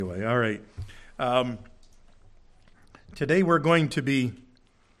Anyway, all right. Today we're going to be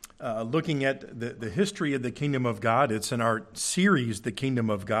looking at the history of the kingdom of God. It's in our series, The Kingdom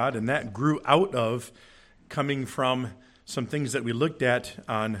of God, and that grew out of coming from some things that we looked at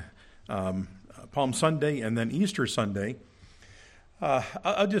on Palm Sunday and then Easter Sunday.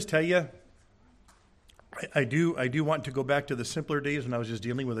 I'll just tell you, I do want to go back to the simpler days when I was just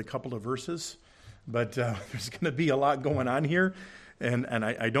dealing with a couple of verses, but there's going to be a lot going on here. And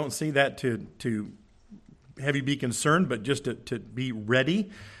I don't say that to have you be concerned, but just to be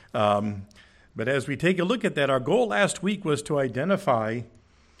ready. But as we take a look at that, our goal last week was to identify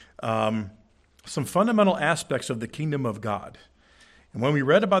some fundamental aspects of the kingdom of God. And when we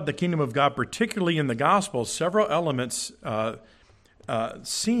read about the kingdom of God, particularly in the Gospels, several elements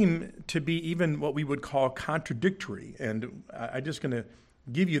seem to be even what we would call contradictory. And I'm just going to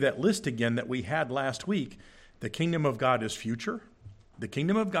give you that list again that we had last week. The kingdom of God is future. The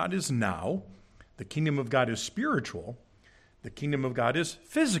kingdom of God is now. The kingdom of God is spiritual. The kingdom of God is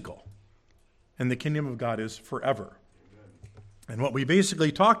physical. And the kingdom of God is forever. And what we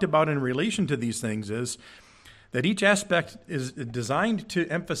basically talked about in relation to these things is that each aspect is designed to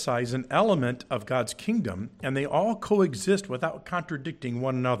emphasize an element of God's kingdom, and they all coexist without contradicting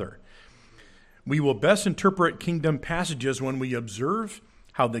one another. We will best interpret kingdom passages when we observe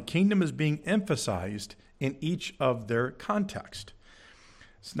how the kingdom is being emphasized in each of their context.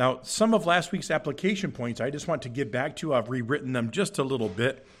 Now, some of last week's application points I just want to get back to. I've rewritten them just a little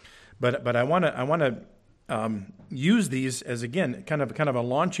bit, but I want to use these as, again, kind of a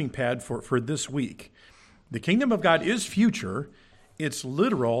launching pad for this week. The kingdom of God is future, it's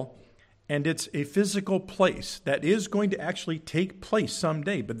literal, and it's a physical place that is going to actually take place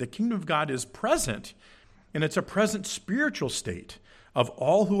someday. But the kingdom of God is present, and it's a present spiritual state of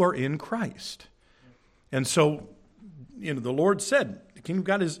all who are in Christ. And so, the Lord said, the kingdom of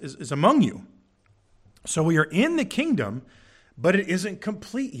God is among you. So we are in the kingdom, but it isn't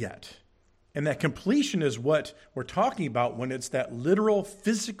complete yet. And that completion is what we're talking about when it's that literal,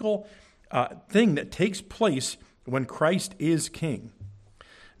 physical thing that takes place when Christ is king.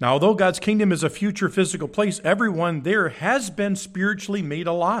 Now, although God's kingdom is a future physical place, everyone there has been spiritually made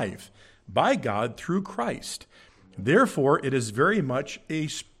alive by God through Christ. Therefore, it is very much a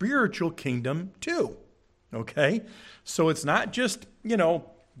spiritual kingdom too. Okay? So it's not just,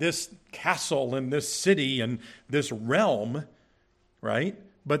 this castle and this city and this realm, right?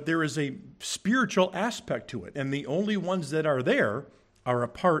 But there is a spiritual aspect to it. And the only ones that are there are a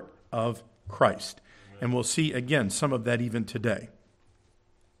part of Christ. And we'll see, again, some of that even today.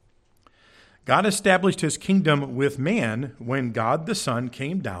 God established his kingdom with man when God the Son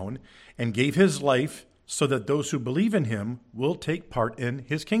came down and gave his life so that those who believe in him will take part in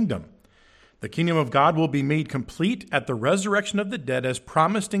his kingdom. The kingdom of God will be made complete at the resurrection of the dead as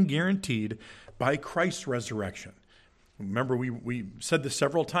promised and guaranteed by Christ's resurrection. Remember, we said this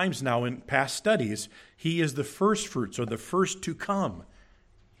several times now in past studies. He is the first fruits, or the first to come.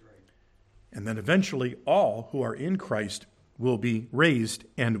 And then eventually all who are in Christ will be raised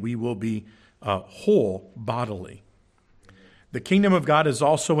and we will be whole bodily. The kingdom of God is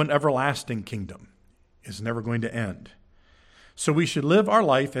also an everlasting kingdom. It's never going to end. So we should live our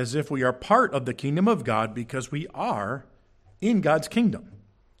life as if we are part of the kingdom of God because we are in God's kingdom.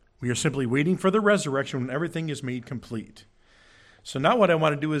 We are simply waiting for the resurrection when everything is made complete. So now what I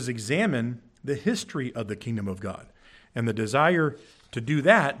want to do is examine the history of the kingdom of God. And the desire to do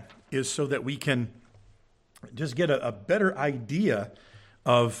that is so that we can just get a better idea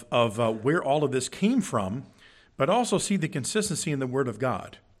of where all of this came from, but also see the consistency in the Word of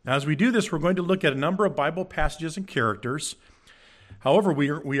God. Now, as we do this, we're going to look at a number of Bible passages and characters. However,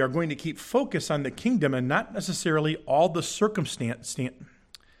 we are going to keep focus on the kingdom and not necessarily all the circumstances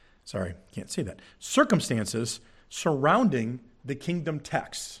surrounding the kingdom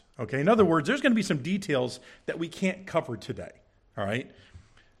texts. Okay, in other words, there's going to be some details that we can't cover today. All right,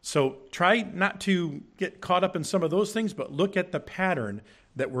 so try not to get caught up in some of those things, but look at the pattern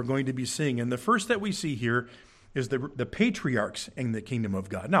that we're going to be seeing. And the first that we see here is the patriarchs in the kingdom of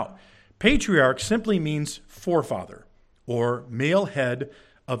God. Now, patriarch simply means forefather, or male head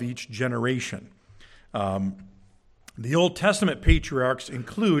of each generation. The Old Testament patriarchs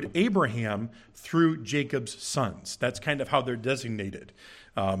include Abraham through Jacob's sons. That's kind of how they're designated.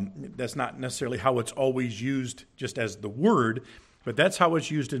 That's not necessarily how it's always used just as the word, but that's how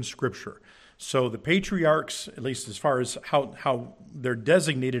it's used in Scripture. So the patriarchs, at least as far as how they're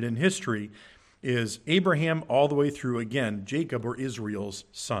designated in history, is Abraham all the way through, again, Jacob or Israel's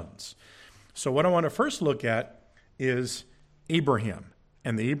sons. So what I want to first look at is Abraham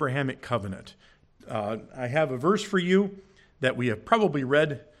and the Abrahamic covenant. I have a verse for you that we have probably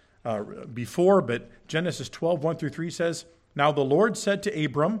read before, but Genesis 12, 1 through 3 says, "Now the Lord said to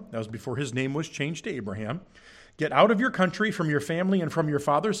Abram," that was before his name was changed to Abraham, "Get out of your country, from your family, and from your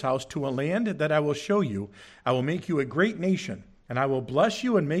father's house to a land that I will show you. I will make you a great nation, and I will bless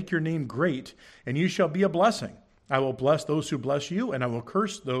you and make your name great, and you shall be a blessing. I will bless those who bless you, and I will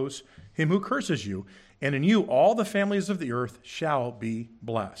curse him who curses you. And in you all the families of the earth shall be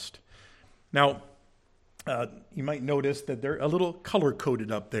blessed." Now, you might notice that they're a little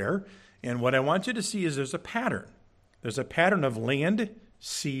color-coded up there. And what I want you to see is there's a pattern. There's a pattern of land,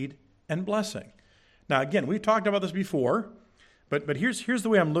 seed, and blessing. Now, again, we've talked about this before, but here's the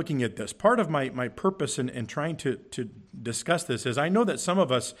way I'm looking at this. Part of my purpose in trying to discuss this is I know that some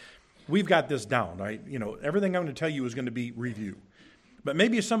of us, we've got this down. Right? Everything I'm going to tell you is going to be review. But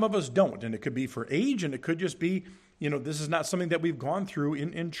maybe some of us don't, and it could be for age, and it could just be, this is not something that we've gone through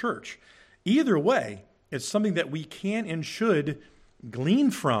in church. Either way, it's something that we can and should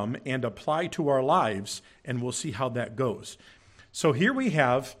glean from and apply to our lives, and we'll see how that goes. So here we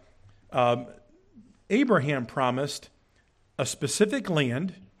have Abraham promised a specific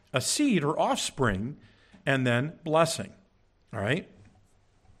land, a seed or offspring, and then blessing. All right?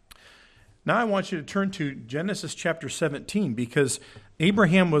 Now I want you to turn to Genesis chapter 17, because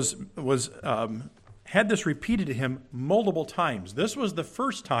Abraham had this repeated to him multiple times. This was the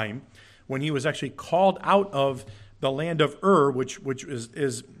first time when he was actually called out of the land of Ur, which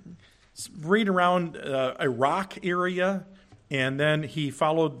is right around a rock area, and then he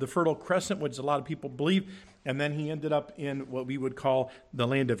followed the Fertile Crescent, which a lot of people believe, and then he ended up in what we would call the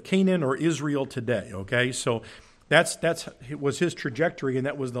land of Canaan or Israel today. Okay, so that was his trajectory, and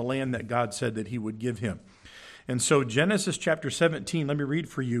that was the land that God said that he would give him. And so Genesis chapter 17, let me read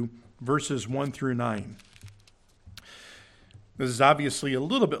for you verses 1 through 9. This is obviously a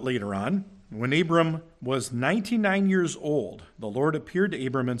little bit later on. When Abram was 99 years old, the Lord appeared to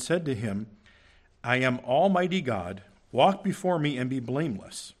Abram and said to him, "I am Almighty God. Walk before me and be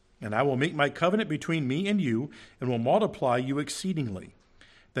blameless, and I will make my covenant between me and you, and will multiply you exceedingly."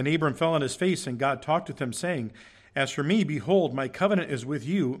 Then Abram fell on his face, and God talked with him, saying, "As for me, behold, my covenant is with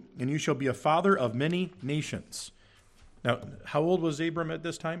you, and you shall be a father of many nations." Now, how old was Abram at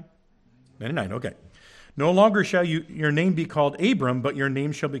this time? 99, okay. "No longer shall your name be called Abram, but your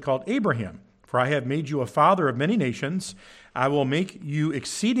name shall be called Abraham. For I have made you a father of many nations. I will make you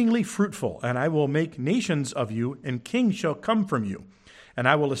exceedingly fruitful, and I will make nations of you, and kings shall come from you. And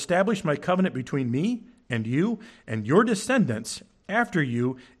I will establish my covenant between me and you and your descendants after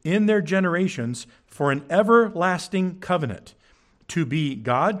you in their generations for an everlasting covenant, to be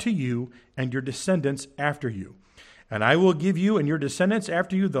God to you and your descendants after you. And I will give you and your descendants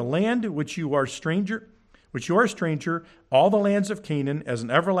after you the land which you are a stranger, all the lands of Canaan, as an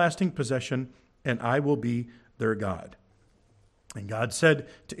everlasting possession, and I will be their God." And God said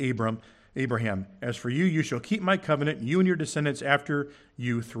to Abraham, "As for you, you shall keep my covenant, you and your descendants after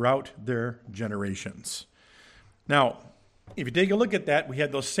you throughout their generations." Now, if you take a look at that, we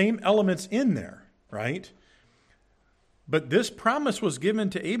had those same elements in there, right? But this promise was given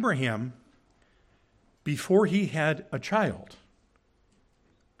to Abraham before he had a child.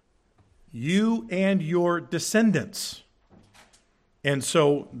 You and your descendants. And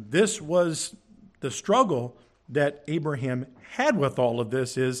so this was the struggle that Abraham had with all of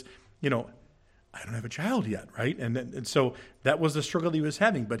this is, I don't have a child yet, right? And so that was the struggle he was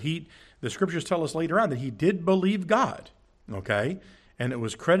having. But the scriptures tell us later on that he did believe God, okay? And it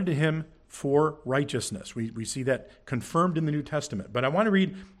was credited to him for righteousness. We see that confirmed in the New Testament. But I want to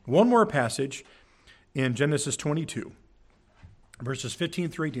read one more passage in Genesis 22. Verses 15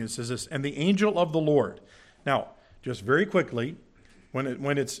 through 18, it says this, "And the angel of the Lord." Now, just very quickly,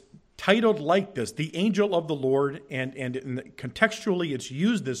 when it's titled like this, the angel of the Lord, and contextually it's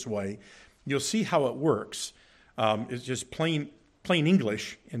used this way, you'll see how it works. It's just plain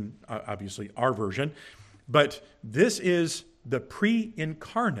English in obviously our version. But this is the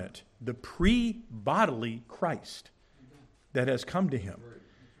pre-incarnate, the pre-bodily Christ that has come to him.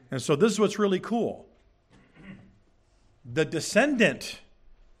 And so this is what's really cool. The descendant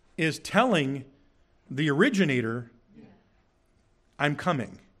is telling the originator, "I'm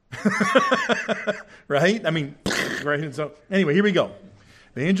coming." Right? Right? And so, anyway, here we go.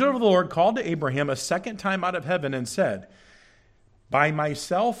 "The angel of the Lord called to Abraham a second time out of heaven and said, 'By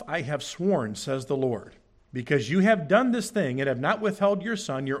myself I have sworn, says the Lord, because you have done this thing and have not withheld your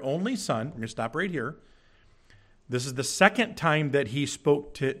son, your only son.'" We're going to stop right here. This is the second time that he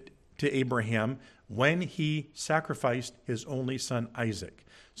spoke to Abraham when he sacrificed his only son, Isaac.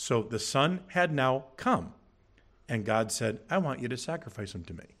 So the son had now come, and God said, "I want you to sacrifice him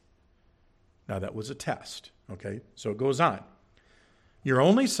to me." Now that was a test, okay? So it goes on. your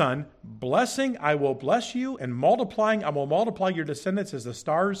only son. Blessing, I will bless you, and multiplying, I will multiply your descendants as the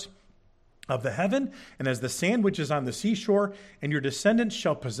stars of the heaven and as the sand which is on the seashore, and your descendants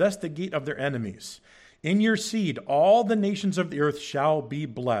shall possess the gate of their enemies. In your seed, all the nations of the earth shall be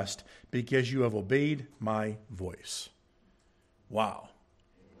blessed, because you have obeyed my voice. Wow.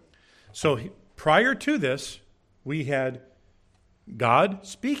 So prior to this, we had God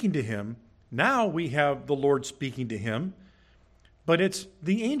speaking to him. Now we have the Lord speaking to him. But it's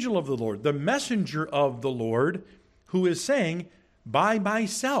the angel of the Lord, the messenger of the Lord, who is saying, by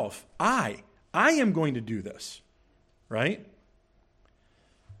myself, I am going to do this. Right?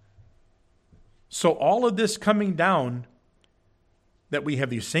 So all of this coming down, that we have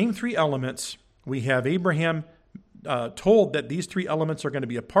these same three elements. We have Abraham told that these three elements are going to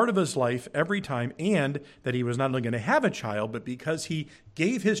be a part of his life every time, and that he was not only going to have a child, but because he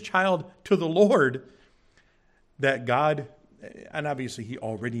gave his child to the Lord, that God, and obviously he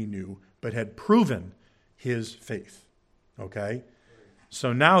already knew, but had proven his faith. Okay?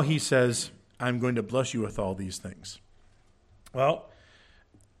 So now he says, I'm going to bless you with all these things. Well,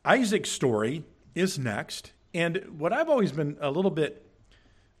 Isaac's story is next. And what I've always been a little bit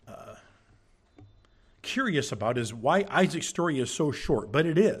curious about is why Isaac's story is so short, but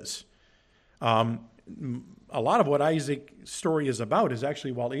it is. A lot of what Isaac's story is about is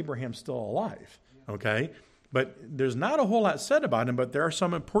actually while Abraham's still alive, okay? But there's not a whole lot said about him, but there are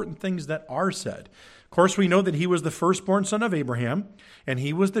some important things that are said. Of course, we know that he was the firstborn son of Abraham, and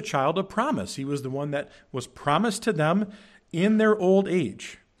he was the child of promise. He was the one that was promised to them in their old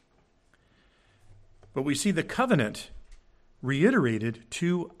age. But we see the covenant reiterated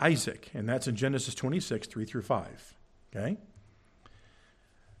to Isaac, and that's in Genesis 26, 3 through 5. Okay?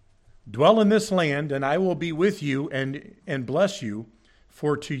 Dwell in this land, and I will be with you and bless you,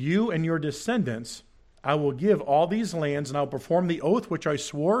 for to you and your descendants I will give all these lands, and I will perform the oath which I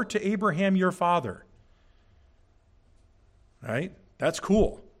swore to Abraham your father. Right? That's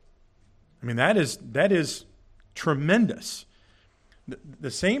cool. I mean, that is tremendous. The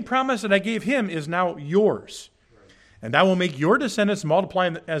same promise that I gave him is now yours. And I will make your descendants multiply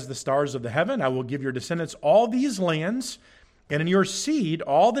as the stars of the heaven. I will give your descendants all these lands, and in your seed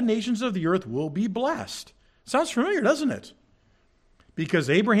all the nations of the earth will be blessed. Sounds familiar, doesn't it? Because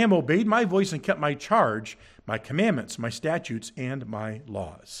Abraham obeyed my voice and kept my charge, my commandments, my statutes, and my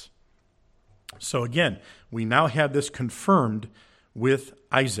laws. So again, we now have this confirmed with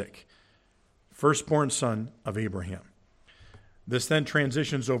Isaac, firstborn son of Abraham. This then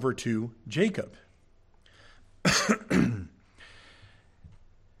transitions over to Jacob.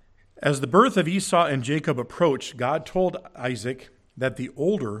 As the birth of Esau and Jacob approached, God told Isaac that the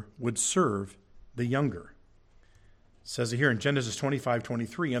older would serve the younger. It says it here in Genesis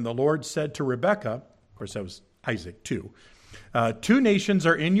 25:23, and the Lord said to Rebekah, of course that was Isaac too, 2 nations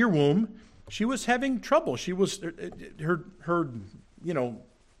are in your womb. She was having trouble. She was, her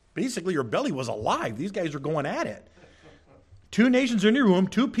basically her belly was alive. These guys are going at it. 2 nations are in your womb,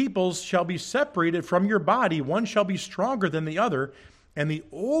 2 peoples shall be separated from your body. One shall be stronger than the other, and the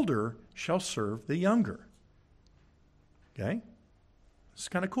older shall serve the younger. Okay? This is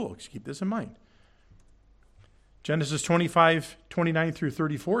kind of cool. Just keep this in mind. Genesis 25:29 through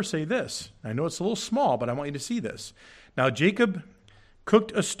 34 say this. I know it's a little small, but I want you to see this. Now Jacob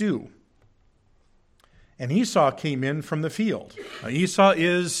cooked a stew, and Esau came in from the field. Now, Esau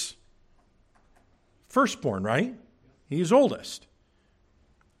is firstborn, right? He's oldest.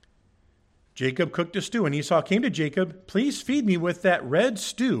 Jacob cooked a stew, and Esau came to Jacob, please feed me with that red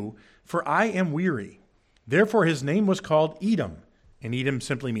stew, for I am weary. Therefore his name was called Edom, and Edom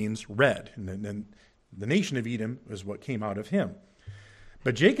simply means red. And then the nation of Edom is what came out of him.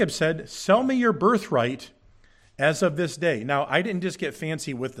 But Jacob said, sell me your birthright as of this day. Now, I didn't just get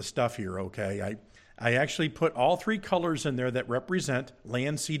fancy with the stuff here, okay? I actually put all 3 colors in there that represent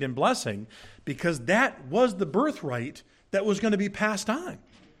land, seed, and blessing, because that was the birthright that was going to be passed on.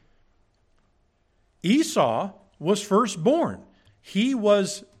 Esau was firstborn. He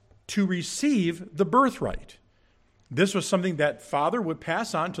was to receive the birthright. This was something that father would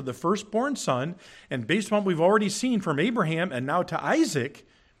pass on to the firstborn son, and based on what we've already seen from Abraham and now to Isaac,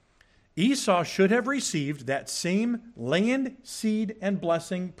 Esau should have received that same land, seed, and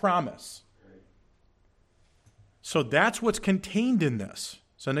blessing promise. So that's what's contained in this.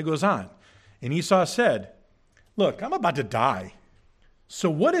 So then it goes on. And Esau said, look, I'm about to die. So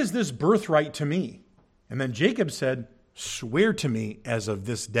what is this birthright to me? And then Jacob said, swear to me as of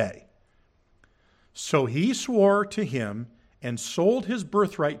this day. So he swore to him and sold his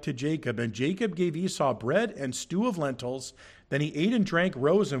birthright to Jacob. And Jacob gave Esau bread and stew of lentils. Then he ate and drank,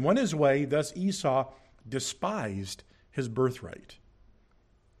 rose, and went his way. Thus Esau despised his birthright.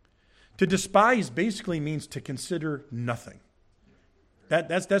 To despise basically means to consider nothing.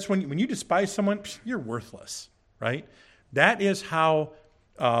 That's when you despise someone, you're worthless, right? That is how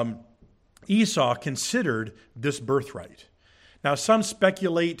Esau considered this birthright. Now, some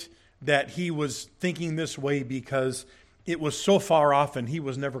speculate that he was thinking this way because it was so far off and he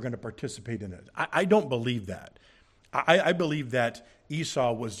was never going to participate in it. I don't believe that. I believe that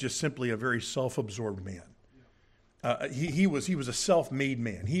Esau was just simply a very self-absorbed man. He was a self-made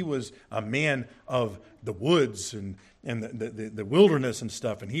man. He was a man of the woods and the wilderness and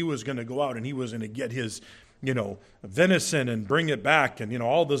stuff. And he was going to go out and he was going to get his, venison and bring it back and,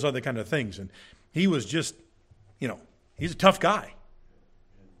 all those other kind of things. And he was just, he's a tough guy.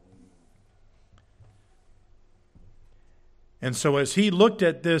 And so as he looked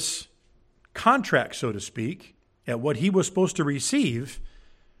at this contract, so to speak, at what he was supposed to receive,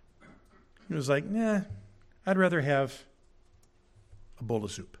 he was like, I'd rather have a bowl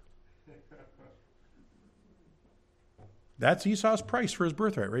of soup. That's Esau's price for his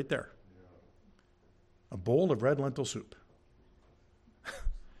birthright right there. A bowl of red lentil soup.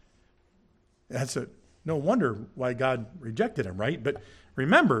 No wonder why God rejected him, right? But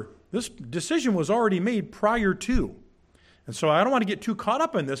remember, this decision was already made prior to. And so I don't want to get too caught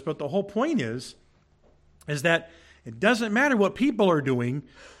up in this, but the whole point is that it doesn't matter what people are doing,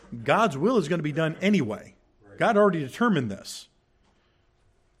 God's will is going to be done anyway. God already determined this,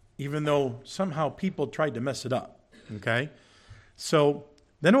 even though somehow people tried to mess it up, okay? So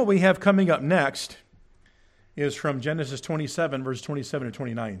then what we have coming up next is from Genesis 27, verse 27 to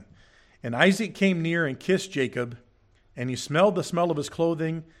 29. And Isaac came near and kissed Jacob, and he smelled the smell of his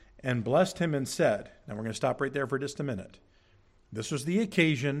clothing and blessed him and said, now we're going to stop right there for just a minute. This was the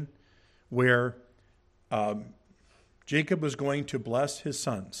occasion where Jacob was going to bless his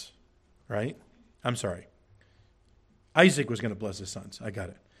sons, right? I'm sorry. Isaac was going to bless his sons. I got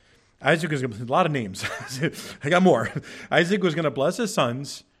it. Isaac was going to, a lot of names. I got more. Isaac was going to bless his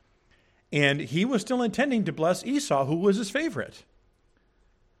sons, and he was still intending to bless Esau, who was his favorite.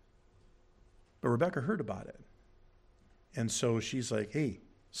 But Rebekah heard about it. And so she's like, hey,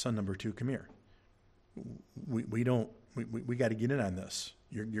 son number 2, come here. We got to get in on this.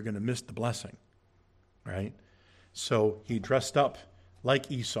 You're going to miss the blessing, right? So he dressed up like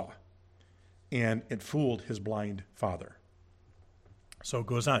Esau, and it fooled his blind father. So it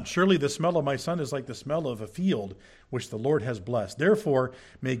goes on. Surely the smell of my son is like the smell of a field which the Lord has blessed. Therefore,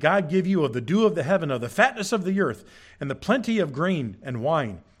 may God give you of the dew of the heaven, of the fatness of the earth, and the plenty of grain and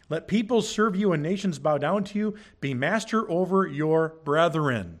wine. Let peoples serve you and nations bow down to you. Be master over your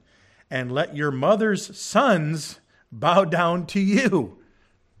brethren, and let your mother's sons bow down to you.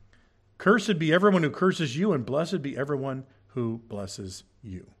 Cursed be everyone who curses you, and blessed be everyone who blesses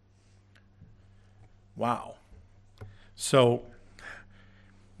you. Wow. So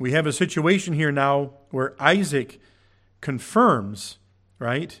we have a situation here now where Isaac confirms,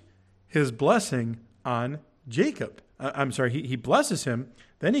 right, his blessing on Jacob. He blesses him.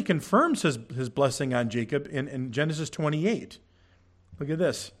 Then he confirms his blessing on Jacob in Genesis 28. Look at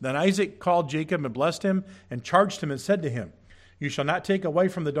this. Then Isaac called Jacob and blessed him and charged him and said to him, you shall not take away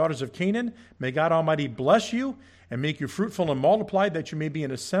from the daughters of Canaan. May God Almighty bless you and make you fruitful and multiply, that you may be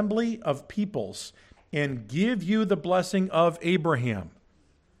an assembly of peoples, and give you the blessing of Abraham.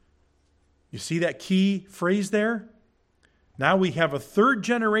 You see that key phrase there? Now we have a third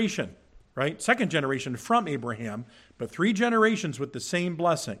generation, right? Second generation from Abraham, but 3 generations with the same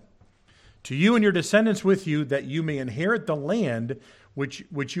blessing. To you and your descendants with you, that you may inherit the land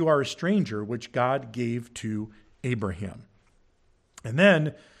which you are a stranger, which God gave to Abraham. And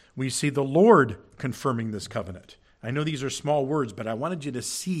then we see the Lord confirming this covenant. I know these are small words, but I wanted you to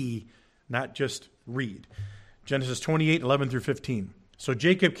see, not just read. Genesis 28, 11 through 15. So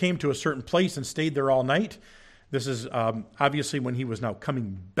Jacob came to a certain place and stayed there all night. This is obviously when he was now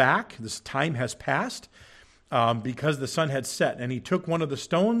coming back. This time has passed because the sun had set. And he took one of the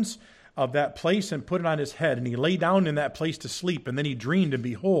stones of that place and put it on his head. And he lay down in that place to sleep. And then he dreamed, and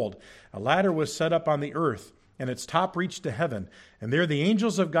behold, a ladder was set up on the earth, and its top reached to heaven. And there the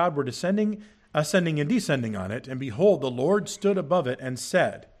angels of God were ascending and descending on it. And behold, the Lord stood above it and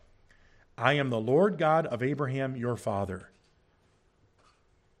said, I am the Lord God of Abraham, your father.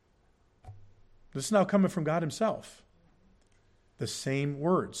 This is now coming from God himself. The same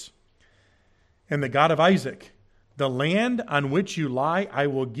words. And the God of Isaac, the land on which you lie, I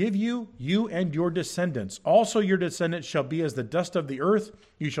will give you, you and your descendants. Also your descendants shall be as the dust of the earth.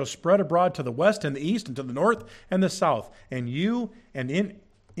 You shall spread abroad to the west and the east and to the north and the south. And you and in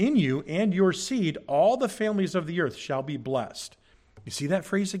you and your seed, all the families of the earth shall be blessed. You see that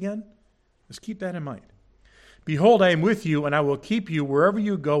phrase again? Let's keep that in mind. Behold, I am with you, and I will keep you wherever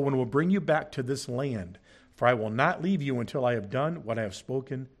you go, and will bring you back to this land. For I will not leave you until I have done what I have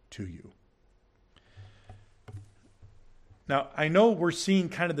spoken to you. Now, I know we're seeing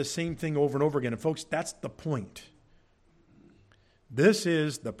kind of the same thing over and over again. And folks, that's the point. This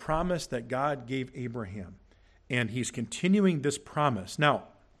is the promise that God gave Abraham. And he's continuing this promise. Now,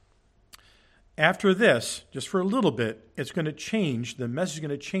 after this, just for a little bit, it's going to change. The message is going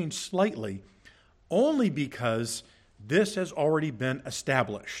to change slightly, only because this has already been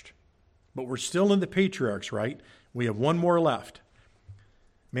established. But we're still in the patriarchs, right? We have one more left.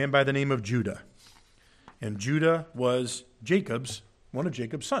 A man by the name of Judah. And Judah was one of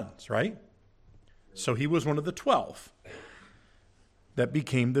Jacob's sons, right? So he was one of the 12 that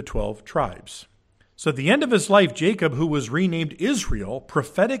became the 12 tribes. So at the end of his life, Jacob, who was renamed Israel,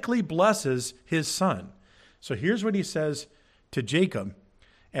 prophetically blesses his son. So here's what he says to Jacob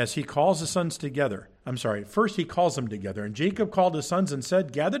as he calls the sons together. First he calls them together. And Jacob called his sons and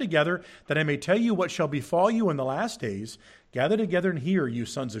said, "Gather together, that I may tell you what shall befall you in the last days. Gather together and hear, you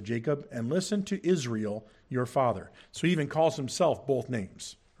sons of Jacob, and listen to Israel, your father." So he even calls himself both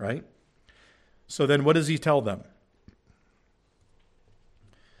names, right? So then what does he tell them?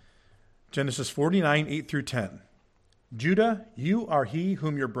 Genesis 49, 8 through 10. Judah, you are he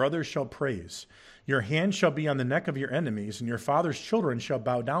whom your brothers shall praise. Your hand shall be on the neck of your enemies, and your father's children shall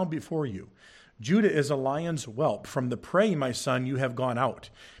bow down before you. Judah is a lion's whelp. From the prey, my son, you have gone out.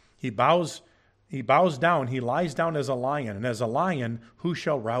 He bows down, he lies down as a lion, and as a lion, who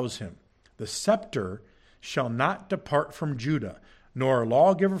shall rouse him? The scepter shall not depart from Judah, nor a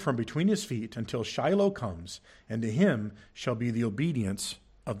lawgiver from between his feet, until Shiloh comes, and to him shall be the obedience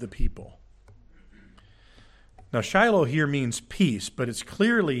of the people. Now, Shiloh here means peace, but it's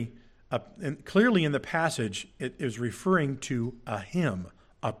clearly in the passage, it is referring to a him,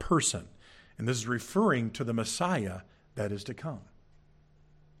 a person. And this is referring to the Messiah that is to come.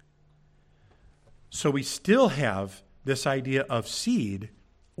 So we still have this idea of seed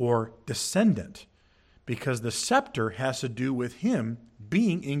or descendant, because the scepter has to do with him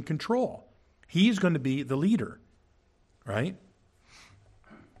being in control. He's going to be the leader, right?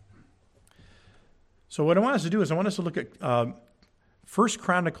 So what I want us to do is I want us to look at 1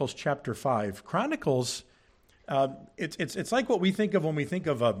 Chronicles chapter 5. Chronicles, it's like what we think of when we think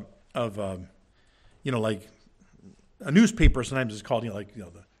of like a newspaper. Sometimes it's called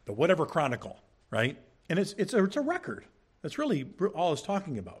the whatever chronicle, right? And it's a record. That's really all it's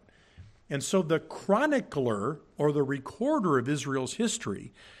talking about. And so the chronicler or the recorder of Israel's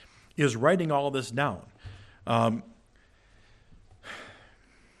history is writing all this down.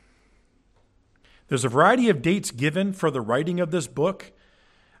 There's a variety of dates given for the writing of this book,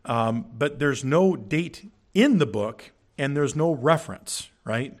 but there's no date in the book, and there's no reference,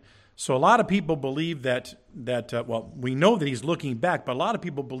 right? So a lot of people believe that we know that he's looking back, but a lot of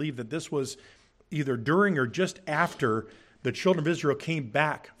people believe that this was either during or just after the children of Israel came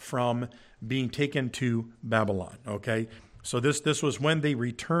back from being taken to Babylon, okay? So this was when they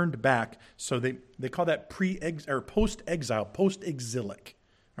returned back. So they call that post-exile, post-exilic,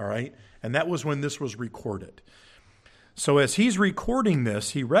 all right? And that was when this was recorded. So as he's recording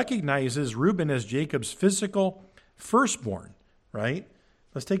this, he recognizes Reuben as Jacob's physical firstborn, right?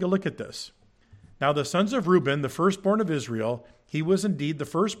 Let's take a look at this. Now the sons of Reuben, the firstborn of Israel, he was indeed the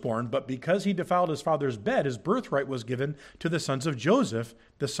firstborn, but because he defiled his father's bed, his birthright was given to the sons of Joseph,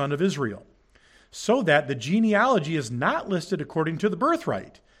 the son of Israel, so that the genealogy is not listed according to the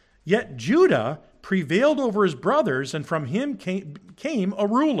birthright. Yet Judah prevailed over his brothers, and from him came a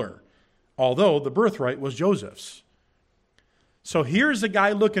ruler, although the birthright was Joseph's. So here's a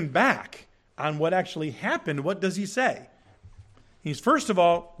guy looking back on what actually happened. What does he say? He's, first of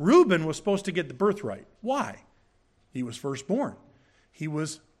all, Reuben was supposed to get the birthright. Why? He was firstborn. He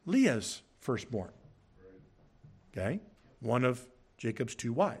was Leah's firstborn. Okay? One of Jacob's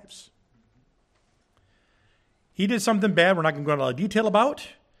two wives. He did something bad we're not going to go into a lot of detail about,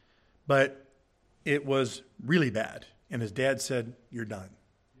 but it was really bad. And his dad said, "You're done."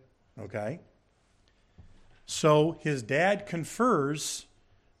 Okay? So his dad confers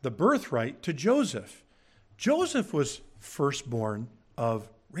the birthright to Joseph. Joseph was firstborn of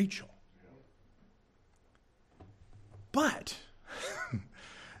Rachel. But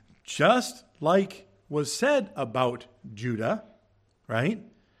just like was said about Judah, right?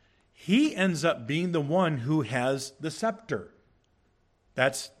 He ends up being the one who has the scepter.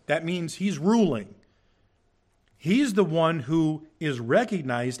 That means he's ruling. He's the one who is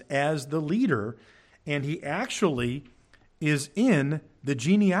recognized as the leader, and he actually is in the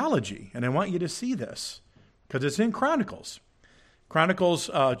genealogy. And I want you to see this because it's in Chronicles. Chronicles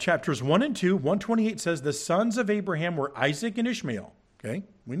chapters 1 and 2, 128 says, the sons of Abraham were Isaac and Ishmael. Okay,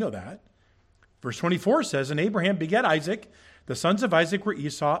 we know that. Verse 24 says, and Abraham begat Isaac. The sons of Isaac were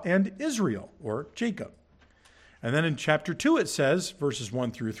Esau and Israel, or Jacob. And then in chapter 2 it says, verses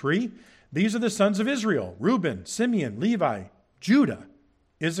 1 through 3, these are the sons of Israel, Reuben, Simeon, Levi, Judah,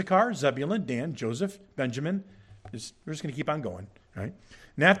 Issachar, Zebulun, Dan, Joseph, Benjamin. We're just going to keep on going. Right?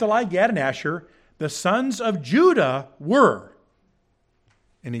 Naphtali, Gad, and Asher. The sons of Judah were.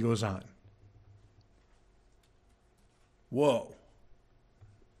 And he goes on. Whoa.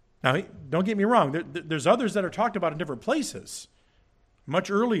 Now, don't get me wrong. There's others that are talked about in different places,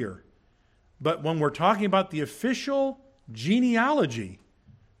 much earlier. But when we're talking about the official genealogy,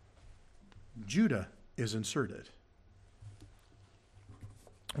 Judah is inserted.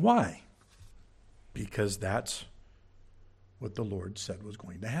 Why? Because that's what the Lord said was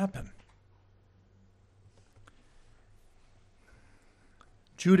going to happen.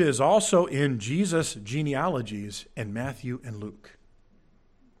 Judah is also in Jesus' genealogies in Matthew and Luke.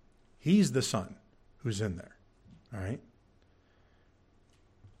 He's the son who's in there. All right?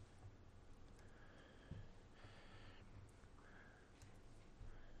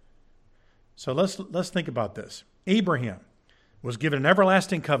 So let's think about this. Abraham was given an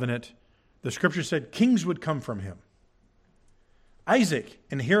everlasting covenant. The scripture said kings would come from him. Isaac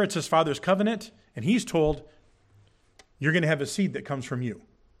inherits his father's covenant, and he's told, you're going to have a seed that comes from you,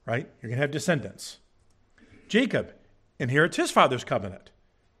 right? You're going to have descendants. Jacob inherits his father's covenant,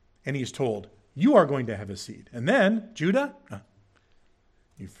 and he's told, you are going to have a seed. And then Judah,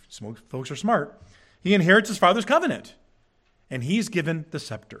 you folks are smart, he inherits his father's covenant, and he's given the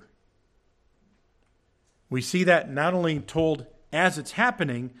scepter. We see that not only told as it's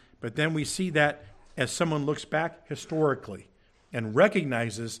happening, but then we see that as someone looks back historically and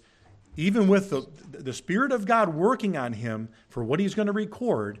recognizes, even with the Spirit of God working on him for what he's going to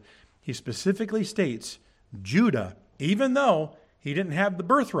record, he specifically states, Judah, even though he didn't have the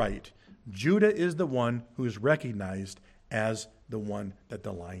birthright, Judah is the one who is recognized as the one that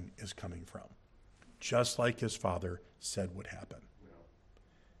the line is coming from, just like his father said would happen.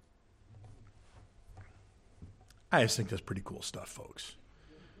 I just think that's pretty cool stuff, folks.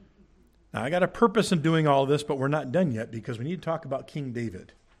 Now, I got a purpose in doing all this, but we're not done yet because we need to talk about King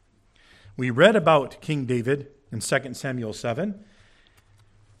David. We read about King David in 2 Samuel 7.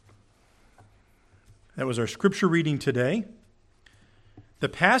 That was our scripture reading today. The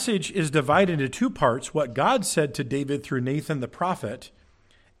passage is divided into two parts, what God said to David through Nathan the prophet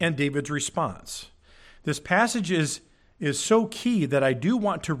and David's response. This passage is so key that I do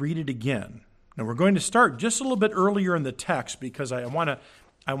want to read it again. Now, we're going to start just a little bit earlier in the text because I want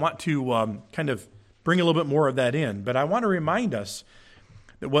to kind of bring a little bit more of that in. But I want to remind us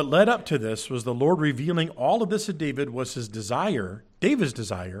that what led up to this was the Lord revealing all of this to David was his desire, David's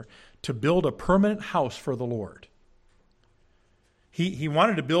desire, to build a permanent house for the Lord. He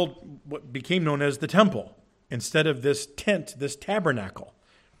wanted to build what became known as the temple instead of this tent, this tabernacle.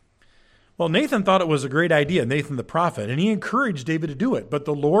 Well, Nathan thought it was a great idea, Nathan the prophet, and he encouraged David to do it. But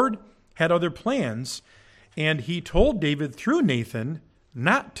the Lord had other plans, and he told David through Nathan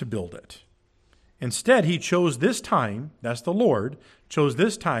not to build it. Instead, he chose this time, that's the Lord, chose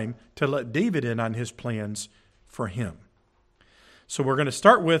this time to let David in on his plans for him. So we're going to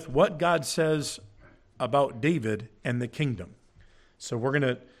start with what God says about David and the kingdom. So we're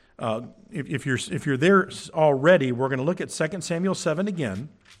going to, if you're there already, we're going to look at 2 Samuel 7 again,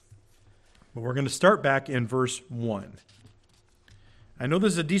 but we're going to start back in verse 1. I know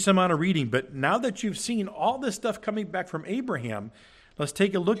this is a decent amount of reading, but now that you've seen all this stuff coming back from Abraham, let's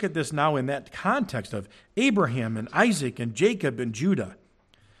take a look at this now in that context of Abraham and Isaac and Jacob and Judah.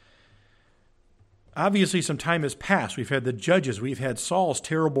 Obviously, some time has passed. We've had the judges. We've had Saul's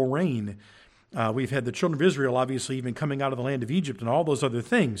terrible reign. We've had the children of Israel, obviously, even coming out of the land of Egypt and all those other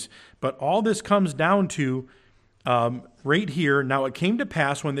things. But all this comes down to right here. Now it came to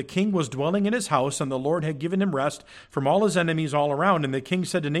pass when the king was dwelling in his house and the Lord had given him rest from all his enemies all around. And the king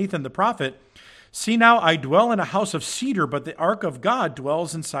said to Nathan the prophet, see now, I dwell in a house of cedar, but the ark of God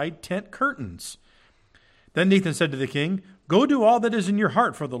dwells inside tent curtains. Then Nathan said to the king, go do all that is in your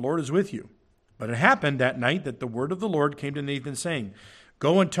heart, for the Lord is with you. But it happened that night that the word of the Lord came to Nathan, saying,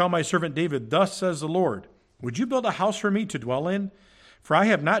 go and tell my servant David, thus says the Lord, would you build a house for me to dwell in? For I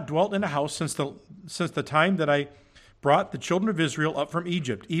have not dwelt in a house since the time that I brought the children of Israel up from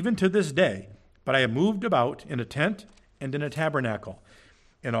Egypt, even to this day. But I have moved about in a tent and in a tabernacle.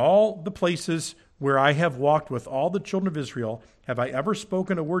 In all the places where I have walked with all the children of Israel, have I ever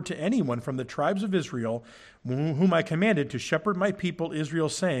spoken a word to anyone from the tribes of Israel, whom I commanded to shepherd my people Israel,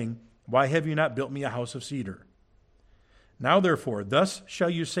 saying, why have you not built me a house of cedar? Now therefore, thus shall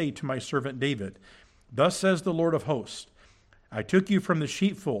you say to my servant David, thus says the Lord of hosts, I took you from the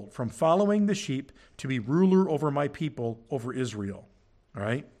sheepfold, from following the sheep, to be ruler over my people, over Israel. All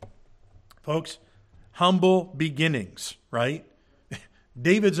right? Folks, humble beginnings, right?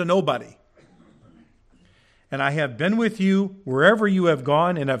 David's a nobody. And I have been with you wherever you have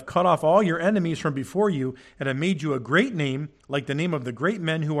gone, and have cut off all your enemies from before you, and have made you a great name, like the name of the great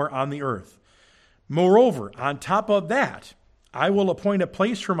men who are on the earth. Moreover, on top of that, I will appoint a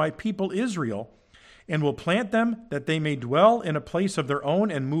place for my people Israel, and will plant them that they may dwell in a place of their own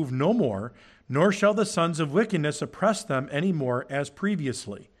and move no more, nor shall the sons of wickedness oppress them any more as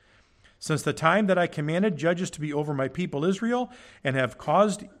previously. Since the time that I commanded judges to be over my people Israel, and have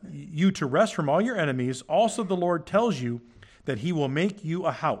caused you to rest from all your enemies, also the Lord tells you that he will make you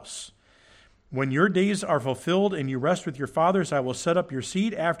a house. When your days are fulfilled and you rest with your fathers, I will set up your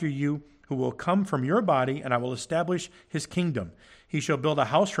seed after you, who will come from your body, and I will establish his kingdom. He shall build a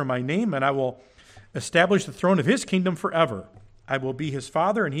house for my name, and I will establish the throne of his kingdom forever. I will be his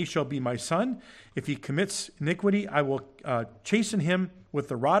father, and he shall be my son. If he commits iniquity, I will chasten him with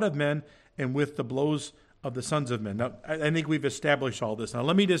the rod of men and with the blows of the sons of men. Now, I think we've established all this. Now,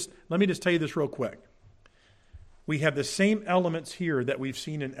 let me just tell you this real quick. We have the same elements here that we've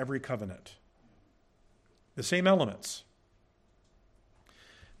seen in every covenant. The same elements.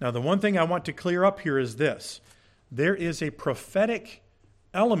 Now, the one thing I want to clear up here is this. There is a prophetic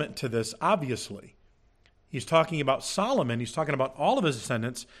element to this, obviously. He's talking about Solomon. He's talking about all of his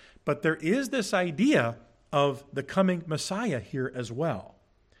descendants. But there is this idea of the coming Messiah here as well.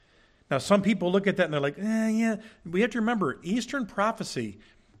 Now, some people look at that and they're like, yeah. We have to remember, Eastern prophecy,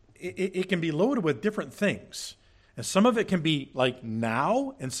 it can be loaded with different things. And some of it can be like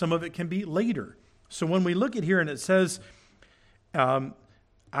now, and some of it can be later. So when we look at here and it says,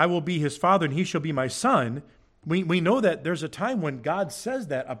 I will be his father and he shall be my son, we know that there's a time when God says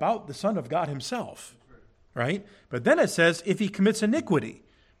that about the Son of God himself, right? But then it says, if he commits iniquity.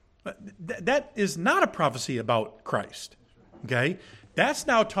 That is not a prophecy about Christ, okay? That's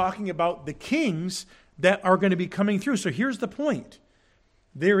now talking about the kings that are going to be coming through. So here's the point.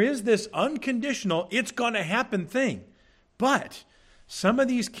 There is this unconditional, it's going to happen thing. But some of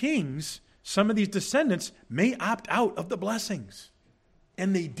these kings, some of these descendants may opt out of the blessings.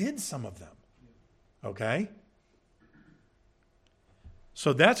 And they did some of them, okay?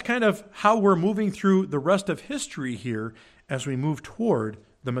 So that's kind of how we're moving through the rest of history here as we move toward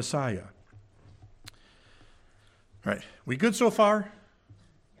the Messiah. All right, we good so far?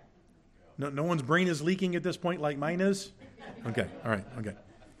 No one's brain is leaking at this point like mine is? Okay, all right, okay.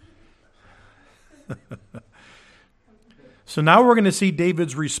 So now we're going to see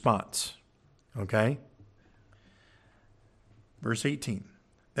David's response, okay? Verse 18.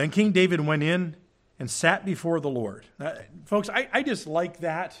 Then King David went in and sat before the Lord. Folks, I just like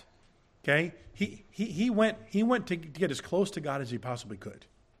that, okay? He went to get as close to God as he possibly could.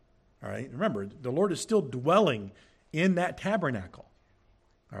 All right? Remember, the Lord is still dwelling in that tabernacle.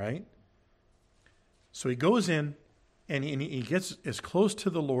 All right? So he goes in and he gets as close to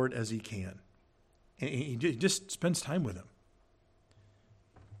the Lord as he can. And he just spends time with him.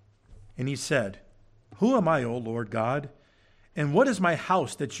 And he said, "Who am I, O Lord God? And what is my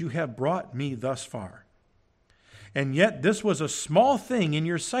house that you have brought me thus far? And yet this was a small thing in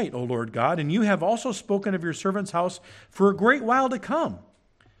your sight, O Lord God, and you have also spoken of your servant's house for a great while to come.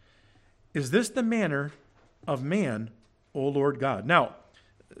 Is this the manner of man, O Lord God?" Now,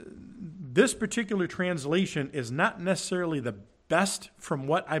 this particular translation is not necessarily the best from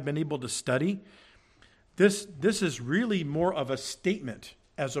what I've been able to study. This is really more of a statement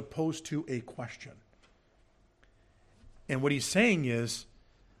as opposed to a question. And what he's saying is,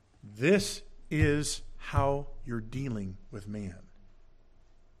 this is how you're dealing with man.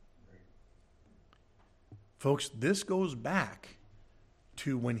 Folks, this goes back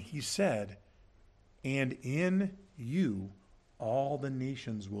to when he said, "And in you all the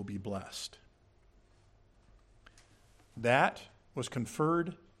nations will be blessed." That was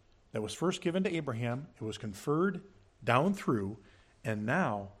conferred, that was first given to Abraham. It was conferred down through, and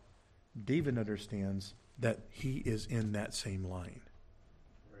now David understands that he is in that same line.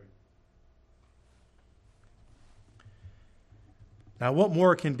 Right. Now, what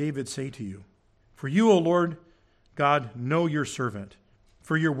more can David say to you? For you, O Lord God, know your servant.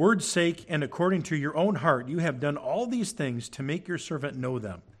 For your word's sake and according to your own heart, you have done all these things to make your servant know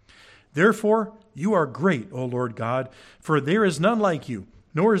them. Therefore, you are great, O Lord God, for there is none like you,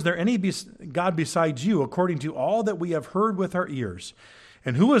 nor is there any God besides you, according to all that we have heard with our ears.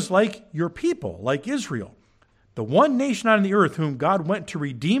 And who is like your people, like Israel, The one nation on the earth whom God went to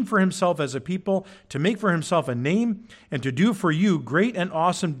redeem for himself as a people, to make for himself a name, and to do for you great and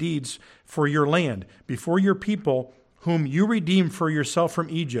awesome deeds for your land, before your people, whom you redeemed for yourself from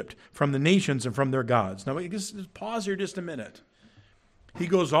Egypt, from the nations and from their gods. Now, just pause here just a minute. He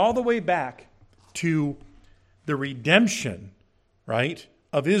goes all the way back to the redemption, right,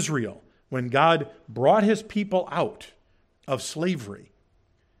 of Israel, when God brought his people out of slavery.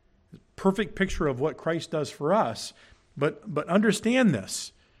 Perfect picture of what Christ does for us. But understand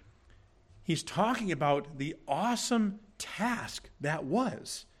this. He's talking about the awesome task that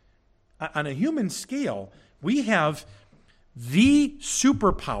was. On a human scale, we have the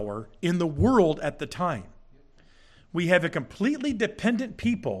superpower in the world at the time. We have a completely dependent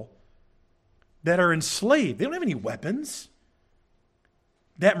people that are enslaved. They don't have any weapons.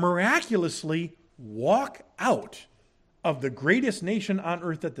 That miraculously walk out of the greatest nation on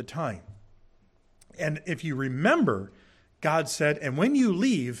earth at the time. And if you remember, God said, and when you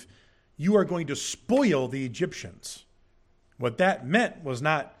leave, you are going to spoil the Egyptians. What that meant was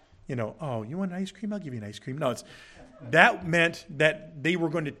not, oh, you want an ice cream? I'll give you an ice cream. No, that meant that they were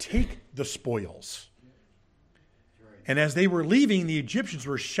going to take the spoils. And as they were leaving, the Egyptians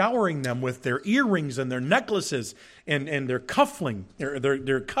were showering them with their earrings and their necklaces and their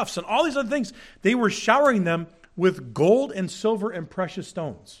their cuffs and all these other things. They were showering them with gold and silver and precious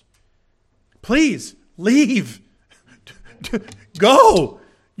stones. Please, leave. Go.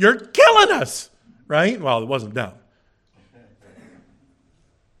 You're killing us. Right? Well, it wasn't them.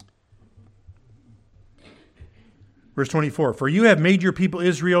 Verse 24, for you have made your people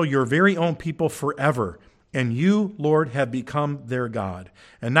Israel your very own people forever, and you, Lord, have become their God.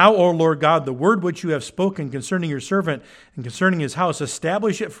 And now, O Lord God, the word which you have spoken concerning your servant and concerning his house,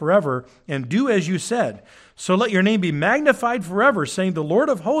 establish it forever, and do as you said. So let your name be magnified forever, saying, the Lord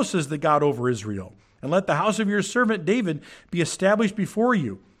of hosts is the God over Israel. And let the house of your servant David be established before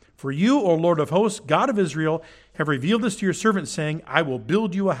you. For you, O Lord of hosts, God of Israel, have revealed this to your servant, saying, I will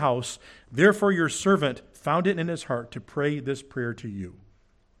build you a house. Therefore your servant found it in his heart to pray this prayer to you.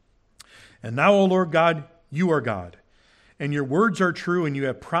 And now, O Lord God, you are God, and your words are true, and you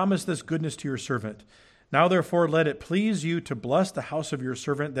have promised this goodness to your servant. Now, therefore, let it please you to bless the house of your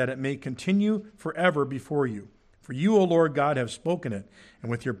servant, that it may continue forever before you. For you, O Lord God, have spoken it, and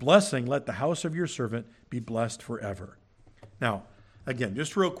with your blessing, let the house of your servant be blessed forever. Now, again,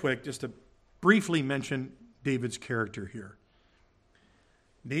 just real quick, just to briefly mention David's character here.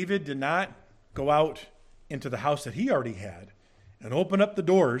 David did not go out into the house that he already had and open up the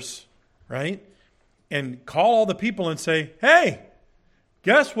doors, right? And call all the people and say, hey,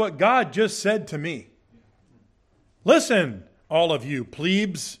 guess what God just said to me? Listen, all of you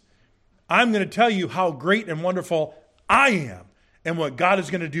plebes, I'm going to tell you how great and wonderful I am and what God is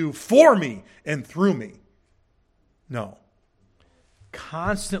going to do for me and through me. No.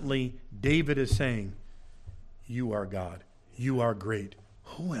 Constantly, David is saying, you are God. You are great.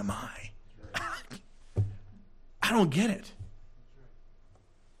 Who am I? I don't get it.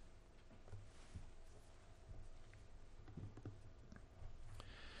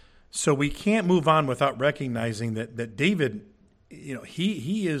 So we can't move on without recognizing that David,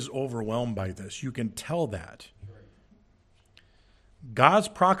 he is overwhelmed by this. You can tell that. God's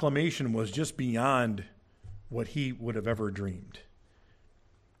proclamation was just beyond what he would have ever dreamed.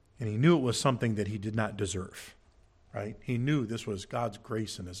 And he knew it was something that he did not deserve, right? He knew this was God's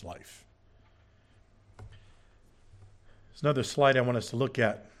grace in his life. There's another slide I want us to look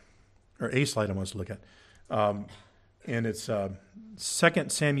at, or a slide I want us to look at. And it's 2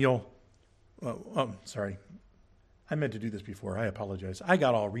 Samuel. Sorry. I meant to do this before. I apologize. I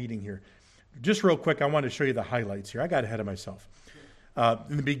got all reading here. Just real quick, I want to show you the highlights here. I got ahead of myself.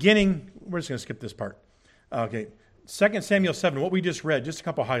 In the beginning, we're just going to skip this part. Okay. 2 Samuel 7, what we just read, just a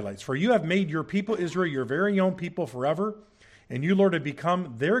couple highlights. For you have made your people Israel your very own people forever, and you, Lord, have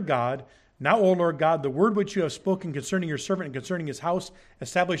become their God. Now, O Lord God, the word which you have spoken concerning your servant and concerning his house,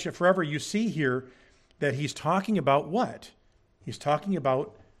 establish it forever. You see here that he's talking about what? He's talking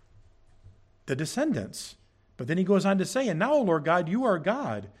about the descendants. But then he goes on to say, and now, O Lord God, you are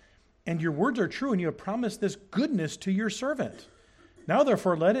God, and your words are true, and you have promised this goodness to your servant. Now,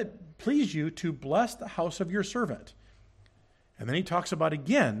 therefore, let it please you to bless the house of your servant. And then he talks about,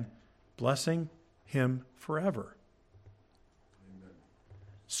 again, blessing him forever. Amen.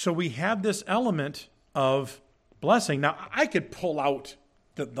 So we have this element of blessing. Now, I could pull out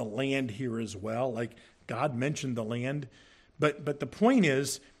the land here as well, like God mentioned the land. But the point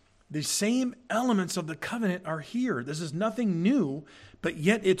is, the same elements of the covenant are here. This is nothing new, but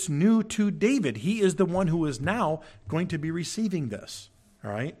yet it's new to David. He is the one who is now going to be receiving this.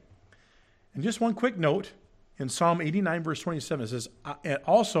 All right? And just one quick note, In Psalm 89, verse 27, it says, "And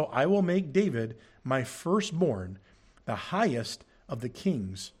also I will make David my firstborn, the highest of the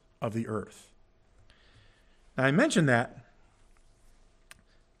kings of the earth." Now, I mention that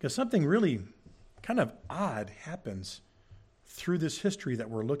because something really kind of odd happens through this history that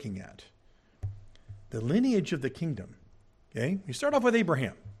we're looking at. The lineage of the kingdom. Okay? We start off with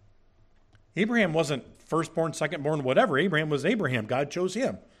Abraham. Abraham wasn't firstborn, secondborn, whatever. Abraham was Abraham. God chose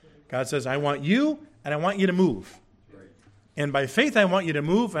him. God says, I want you, and I want you to move. Right. And by faith, I want you to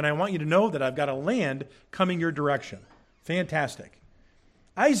move, and I want you to know that I've got a land coming your direction. Fantastic.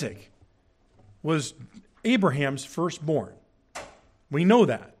 Isaac was Abraham's firstborn. We know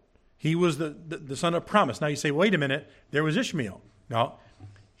that. He was the son of promise. Now you say, wait a minute, there was Ishmael. No,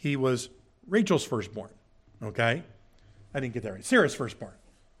 he was Rachel's firstborn. Okay? I didn't get that right. Sarah's firstborn.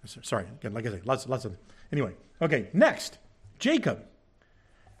 Sorry, again, like I said, lots of. Anyway, okay, next, Jacob,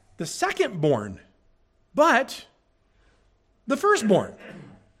 the secondborn, but the firstborn.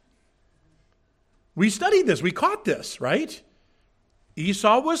 We studied this. We caught this, right?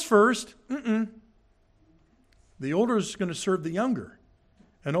 Esau was first. The older is going to serve the younger.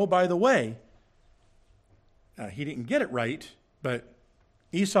 And oh, by the way, he didn't get it right, but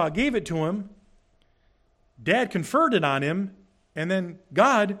Esau gave it to him. Dad conferred it on him, and then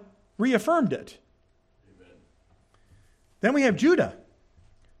God reaffirmed it. Amen. Then we have Judah.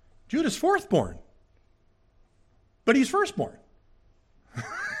 Judah's fourthborn, but he's firstborn.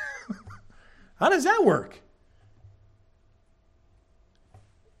 How does that work?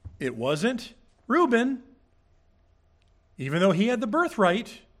 It wasn't Reuben. Even though he had the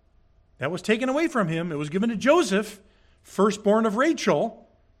birthright, that was taken away from him. It was given to Joseph, firstborn of Rachel.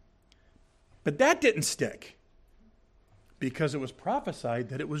 But that didn't stick because it was prophesied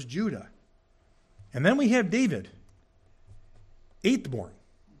that it was Judah. And then we have David, eighthborn.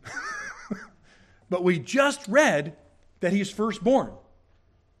 But we just read that he's firstborn.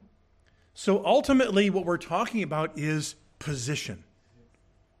 So ultimately what we're talking about is position.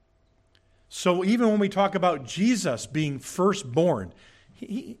 So even when we talk about Jesus being firstborn,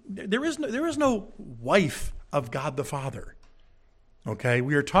 there is no wife of God the Father. Okay?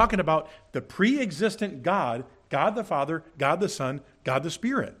 We are talking about the pre-existent God, God the Father, God the Son, God the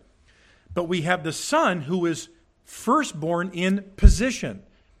Spirit. But we have the Son who is firstborn in position.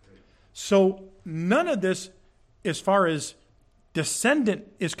 So none of this, as far as descendant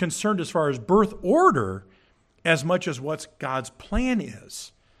is concerned, as far as birth order, as much as what God's plan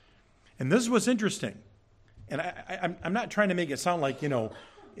is. And this is what's interesting. And I'm not trying to make it sound like,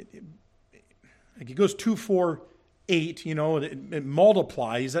 like it goes 2, 4, 8, it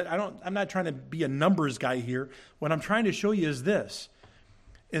multiplies. I'm not trying to be a numbers guy here. What I'm trying to show you is this,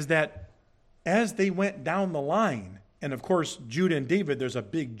 is that as they went down the line, and of course, Judah and David, there's a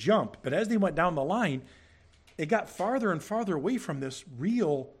big jump, but as they went down the line, it got farther and farther away from this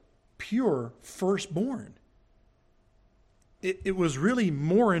real, pure firstborn. It was really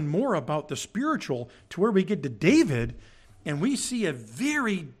more and more about the spiritual to where we get to David and we see a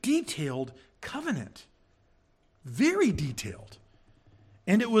very detailed covenant. Very detailed.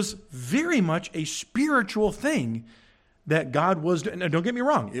 And it was very much a spiritual thing that God was doing. Now, don't get me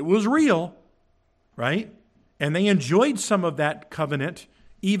wrong. It was real, right? And they enjoyed some of that covenant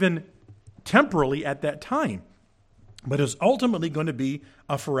even temporally at that time. But it's ultimately going to be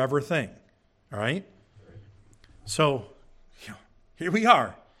a forever thing. All right? So here we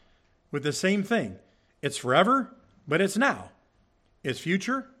are with the same thing. It's forever, but it's now. It's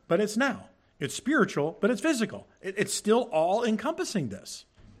future, but it's now. It's spiritual, but it's physical. It's still all encompassing this.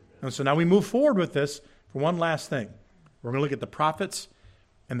 And so now we move forward with this for one last thing. We're going to look at the prophets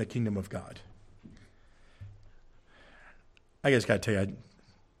and the kingdom of God. I just got to tell you,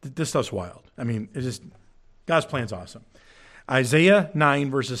 this stuff's wild. I mean, God's plan's awesome. Isaiah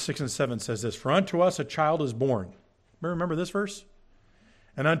 9, verses 6 and 7 says this, "For unto us a child is born." Remember this verse?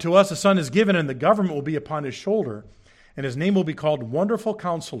 "And unto us a son is given, and the government will be upon his shoulder, and his name will be called Wonderful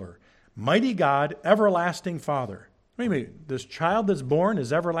Counselor, Mighty God, Everlasting Father." Wait a minute, this child that's born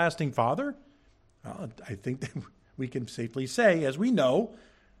is Everlasting Father? Well, I think that we can safely say, as we know,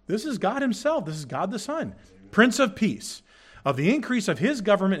 this is God himself. This is God the Son, Prince of Peace. "Of the increase of his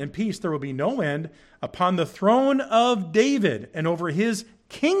government and peace there will be no end upon the throne of David and over his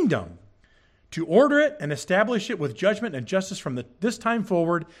kingdom, to order it and establish it with judgment and justice from this time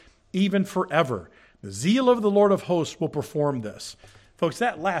forward, even forever. The zeal of the Lord of hosts will perform this." Folks,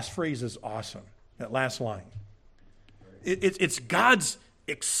 that last phrase is awesome, that last line. It's God's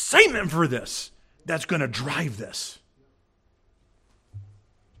excitement for this that's going to drive this.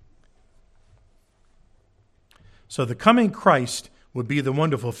 So the coming Christ would be the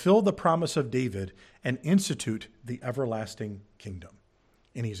one to fulfill the promise of David and institute the everlasting kingdom.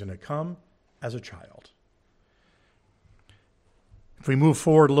 And he's going to come as a child. If we move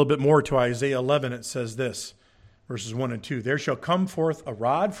forward a little bit more to Isaiah 11, it says this, verses 1 and 2. There shall come forth a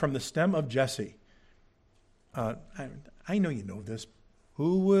rod from the stem of Jesse. I know you know this.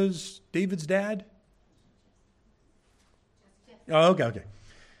 Who was David's dad? Oh, okay.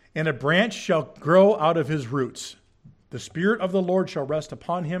 And a branch shall grow out of his roots. The Spirit of the Lord shall rest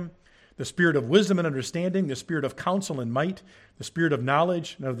upon him, the Spirit of wisdom and understanding, the Spirit of counsel and might, the Spirit of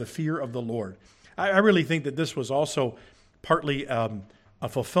knowledge and of the fear of the Lord. I really think that this was also partly a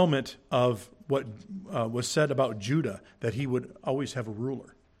fulfillment of what was said about Judah, that he would always have a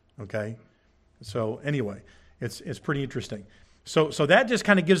ruler. Okay? So anyway, it's pretty interesting. So that just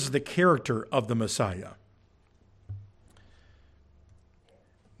kind of gives us the character of the Messiah.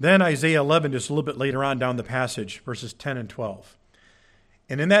 Then Isaiah 11, just a little bit later on down the passage, verses 10 and 12.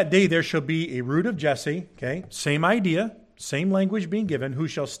 And in that day there shall be a root of Jesse, okay, same idea, same language being given, who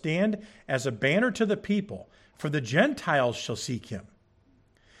shall stand as a banner to the people, for the Gentiles shall seek him.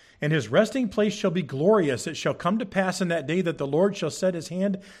 And his resting place shall be glorious. It shall come to pass in that day that the Lord shall set his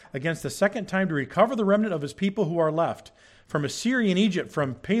hand against the second time to recover the remnant of his people who are left, from Assyria and Egypt,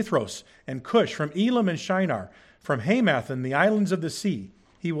 from Pathros and Cush, from Elam and Shinar, from Hamath and the islands of the sea.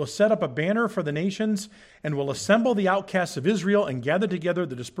 He will set up a banner for the nations and will assemble the outcasts of Israel and gather together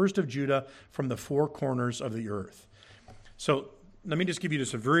the dispersed of Judah from the four corners of the earth. So let me just give you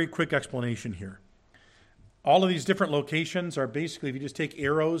just a very quick explanation here. All of these different locations are basically, if you just take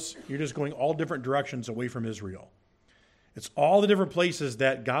arrows, you're just going all different directions away from Israel. It's all the different places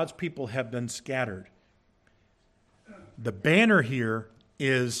that God's people have been scattered. The banner here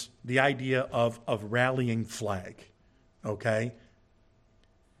is the idea of rallying flag, okay?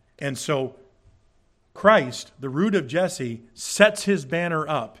 And so Christ, the root of Jesse, sets his banner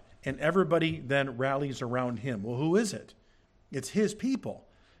up, and everybody then rallies around him. Well, who is it? It's his people.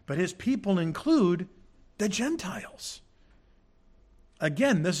 But his people include the Gentiles.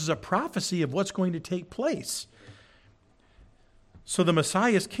 Again, this is a prophecy of what's going to take place. So the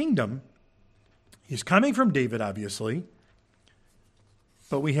Messiah's kingdom, he's coming from David, obviously,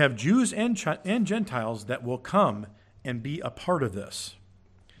 but we have Jews and Gentiles that will come and be a part of this.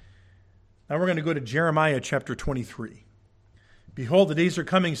 Now we're going to go to Jeremiah chapter 23. Behold, the days are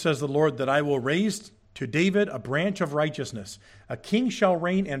coming, says the Lord, that I will raise to David a branch of righteousness. A king shall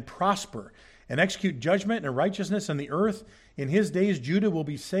reign and prosper and execute judgment and righteousness in the earth. In his days Judah will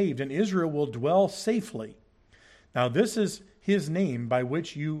be saved and Israel will dwell safely. Now this is his name by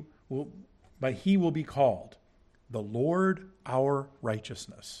which he will be called, the Lord our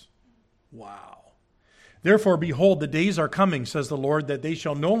righteousness. Wow. Therefore, behold, the days are coming, says the Lord, that they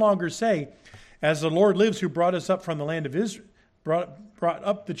shall no longer say, as the Lord lives, who brought us up from the land of Israel, brought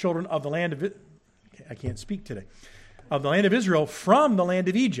up the children of the land of I can't speak today. Of the land of Israel from the land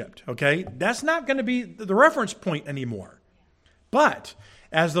of Egypt. Okay, that's not going to be the reference point anymore. But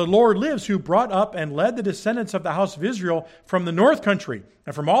as the Lord lives, who brought up and led the descendants of the house of Israel from the north country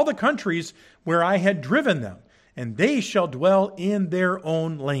and from all the countries where I had driven them, and they shall dwell in their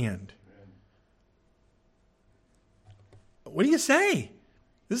own land. What do you say?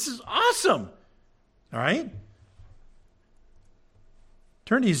 This is awesome. All right?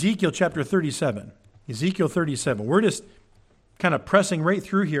 Turn to Ezekiel chapter 37. Ezekiel 37. We're just kind of pressing right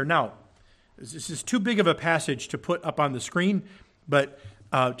through here. Now, this is too big of a passage to put up on the screen, but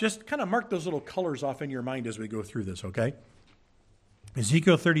just kind of mark those little colors off in your mind as we go through this, okay?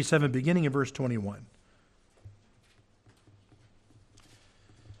 Ezekiel 37, beginning in verse 21.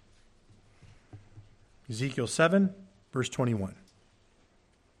 Ezekiel 7, verse 21.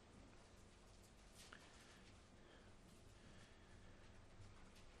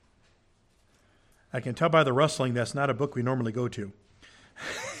 I can tell by the rustling that's not a book we normally go to.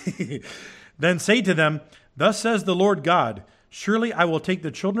 Then say to them, thus says the Lord God, surely I will take the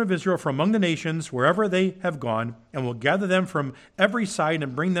children of Israel from among the nations, wherever they have gone, and will gather them from every side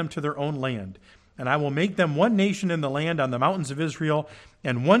and bring them to their own land. And I will make them one nation in the land on the mountains of Israel,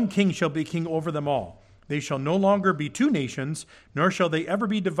 and one king shall be king over them all. They shall no longer be two nations, nor shall they ever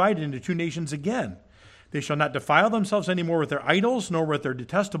be divided into two nations again. They shall not defile themselves any more with their idols, nor with their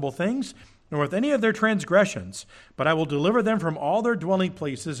detestable things, nor with any of their transgressions. But I will deliver them from all their dwelling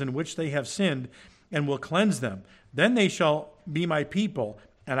places in which they have sinned, and will cleanse them. Then they shall be my people,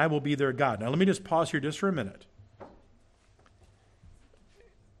 and I will be their God. Now let me just pause here just for a minute.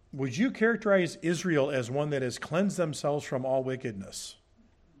 Would you characterize Israel as one that has cleansed themselves from all wickedness?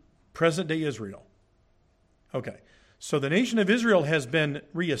 Present day Israel. Okay, so the nation of Israel has been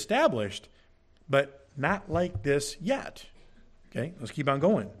reestablished, but not like this yet. Okay, let's keep on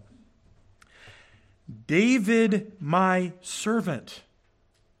going. David, my servant,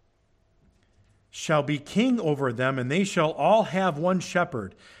 shall be king over them, and they shall all have one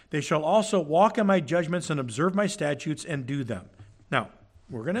shepherd. They shall also walk in my judgments and observe my statutes and do them. Now,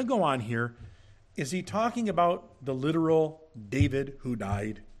 we're going to go on here. Is he talking about the literal David who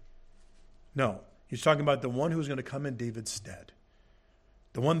died? No. He's talking about the one who's going to come in David's stead.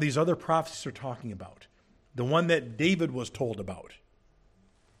 The one these other prophets are talking about. The one that David was told about.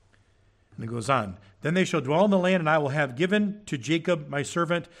 And it goes on. Then they shall dwell in the land, and I will have given to Jacob my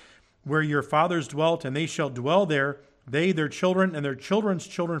servant where your fathers dwelt, and they shall dwell there, they, their children, and their children's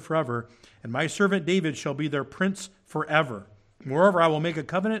children forever. And my servant David shall be their prince forever. Moreover, I will make a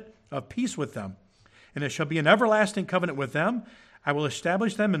covenant of peace with them, and it shall be an everlasting covenant with them. I will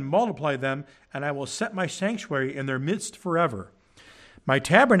establish them and multiply them, and I will set my sanctuary in their midst forever. My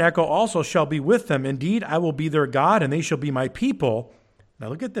tabernacle also shall be with them. Indeed, I will be their God, and they shall be my people. Now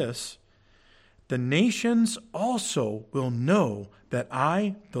look at this. The nations also will know that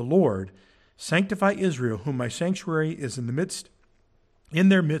I, the Lord, sanctify Israel, whom my sanctuary is in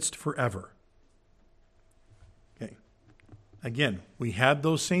their midst forever. Okay. Again, we have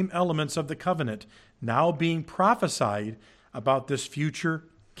those same elements of the covenant now being prophesied about this future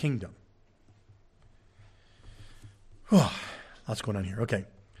kingdom. Oh, lots going on here. Okay.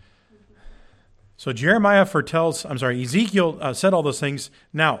 So Ezekiel said all those things.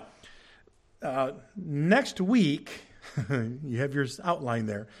 Now, next week, you have your outline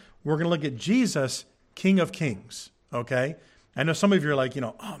there. We're going to look at Jesus, King of Kings. Okay? I know some of you are like,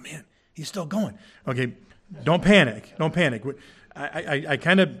 oh man, he's still going. Okay, don't panic. Don't panic. I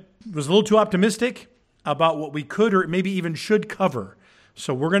kind of was a little too optimistic about what we could or maybe even should cover.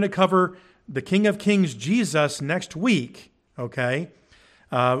 So we're going to cover the King of Kings, Jesus, next week. Okay?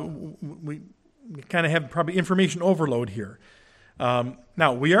 We kind of have probably information overload here.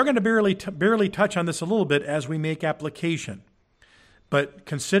 Now, we are going to barely touch on this a little bit as we make application. But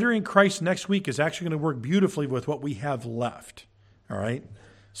considering Christ next week is actually going to work beautifully with what we have left. All right?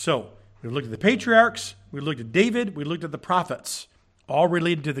 So, we looked at the patriarchs, we looked at David, we looked at the prophets, all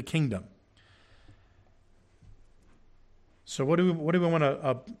related to the kingdom. So what do we want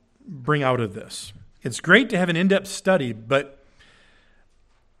to bring out of this? It's great to have an in-depth study, but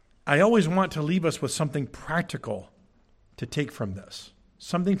I always want to leave us with something practical to take from this,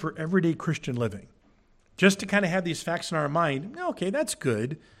 something for everyday Christian living. Just to kind of have these facts in our mind, okay, that's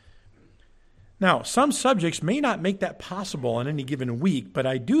good. Now, some subjects may not make that possible in any given week, but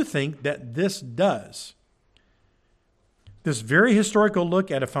I do think that this does. This very historical look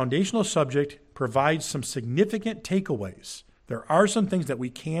at a foundational subject provides some significant takeaways. There are some things that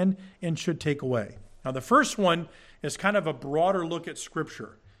we can and should take away. Now, the first one is kind of a broader look at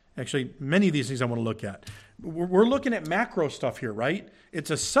Scripture. Actually, many of these things I want to look at. We're looking at macro stuff here, right?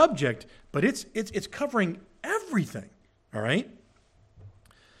 It's a subject, but it's covering everything, all right?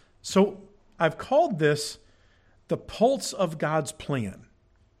 So I've called this the pulse of God's plan.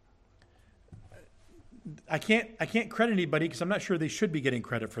 I can't credit anybody because I'm not sure they should be getting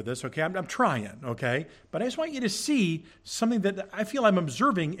credit for this, okay? I'm trying, okay? But I just want you to see something that I feel I'm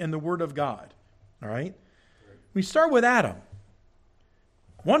observing in the Word of God, all right? We start with Adam.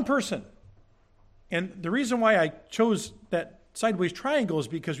 One person. And the reason why I chose that sideways triangle is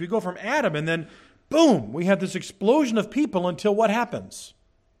because we go from Adam and then, boom, we have this explosion of people until what happens?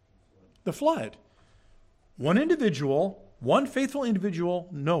 The flood. One individual, one faithful individual,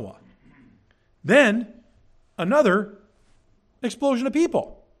 Noah. Then another explosion of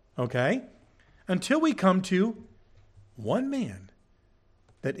people, okay? Until we come to one man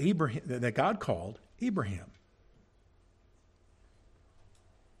that God called Abraham.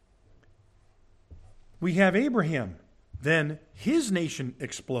 We have Abraham. Then his nation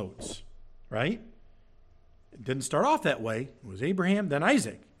explodes, right? It didn't start off that way. It was Abraham, then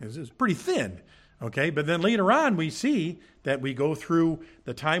Isaac. It was pretty thin, okay? But then later on, we see that we go through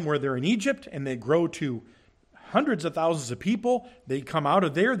the time where they're in Egypt and they grow to hundreds of thousands of people. They come out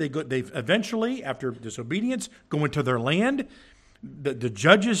of there. They eventually, after disobedience, go into their land.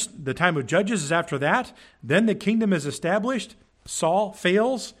 The time of Judges is after that. Then the kingdom is established. Saul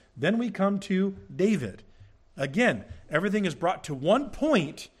fails. Then we come to David. Again, everything is brought to one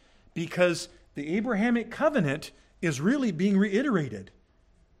point because the Abrahamic covenant is really being reiterated.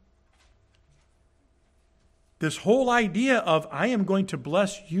 This whole idea of I am going to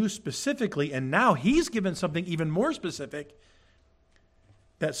bless you specifically, and now he's given something even more specific,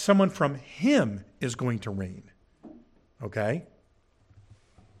 that someone from him is going to reign. Okay?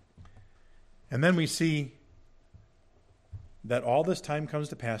 And then we see that all this time comes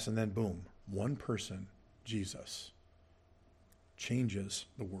to pass, and then boom, one person, Jesus. changes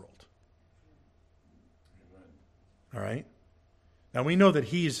the world. All right? Now, we know that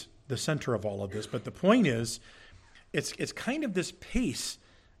he's the center of all of this, but the point is, it's kind of this pace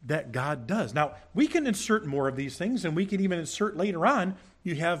that God does. Now, we can insert more of these things, and we can even insert later on,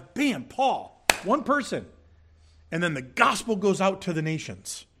 you have, bam, Paul, one person. And then the gospel goes out to the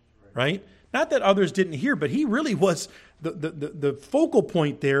nations, right? Not that others didn't hear, but he really was the focal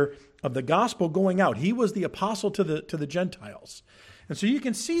point there of the gospel going out. He was the apostle to the Gentiles. And so you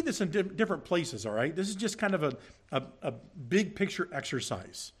can see this in different places, all right? This is just kind of a big picture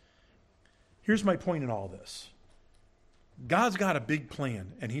exercise. Here's my point in all this. God's got a big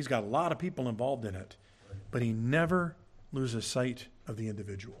plan, and he's got a lot of people involved in it, but he never loses sight of the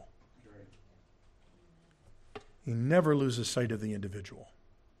individual. He never loses sight of the individual.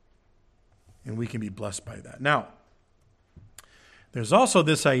 And we can be blessed by that. Now, there's also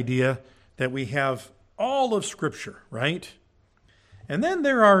this idea that we have all of Scripture, right? And then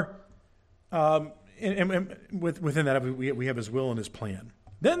there are, within that, we have his will and his plan.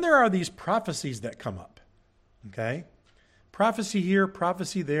 Then there are these prophecies that come up, okay? Prophecy here,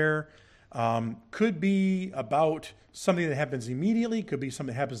 prophecy there. Could be about something that happens immediately, could be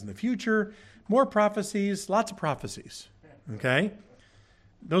something that happens in the future. More prophecies, lots of prophecies, okay?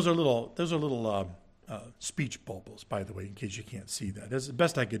 Those are little speech bubbles, by the way, in case you can't see that. That's the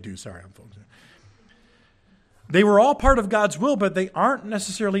best I could do. Sorry, folks. They were all part of God's will, but they aren't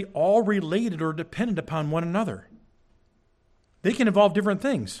necessarily all related or dependent upon one another. They can involve different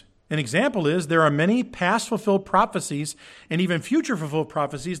things. An example is there are many past fulfilled prophecies and even future fulfilled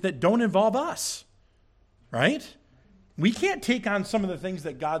prophecies that don't involve us, right? We can't take on some of the things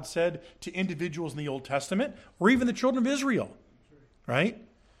that God said to individuals in the Old Testament or even the children of Israel, right?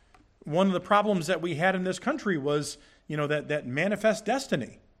 One of the problems that we had in this country was, that manifest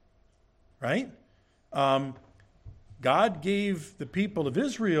destiny, right? God gave the people of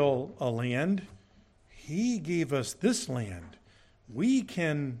Israel a land. He gave us this land. We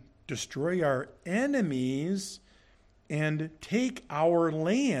can destroy our enemies and take our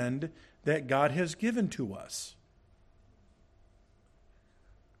land that God has given to us.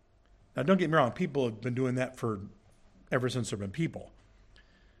 Now, don't get me wrong. People have been doing that ever since there have been people.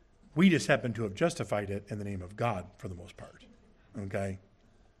 We just happen to have justified it in the name of God for the most part. Okay?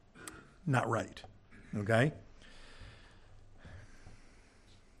 Not right. Okay?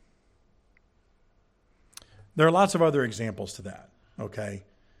 There are lots of other examples to that. Okay?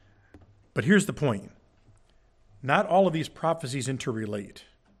 But here's the point. Not all of these prophecies interrelate.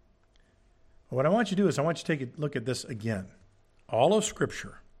 What I want you to do is I want you to take a look at this again. All of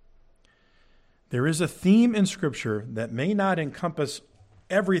Scripture. There is a theme in Scripture that may not encompass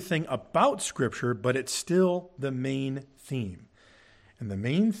everything about Scripture, but it's still the main theme. And the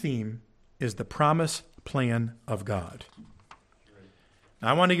main theme is the promise plan of God. Now,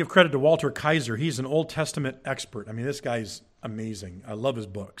 I want to give credit to Walter Kaiser. He's an Old Testament expert. I mean, this guy's amazing. I love his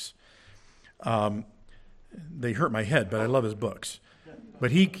books. They hurt my head, but I love his books.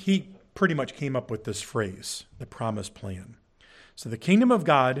 But he pretty much came up with this phrase, the promise plan. So the kingdom of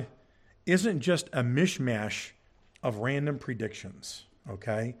God isn't just a mishmash of random predictions,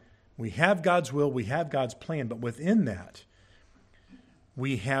 okay? We have God's will, we have God's plan, but within that,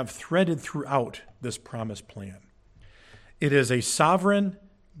 we have threaded throughout this promise plan. It is a sovereign,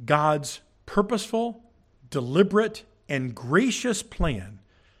 God's purposeful, deliberate, and gracious plan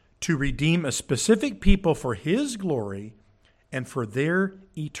to redeem a specific people for His glory and for their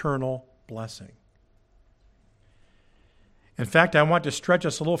eternal blessing. In fact, I want to stretch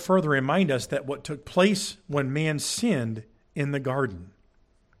us a little further and remind us that what took place when man sinned in the garden.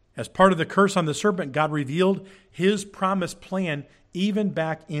 As part of the curse on the serpent, God revealed His promised plan even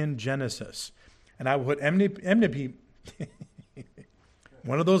back in Genesis. And I will put enmity,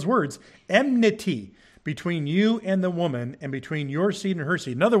 one of those words, enmity between you and the woman and between your seed and her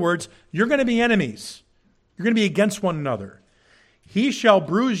seed. In other words, you're going to be enemies. You're going to be against one another. He shall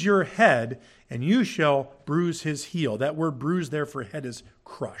bruise your head, and you shall bruise his heel. That word bruise there for head is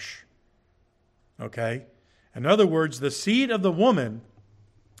crush. Okay? In other words, the seed of the woman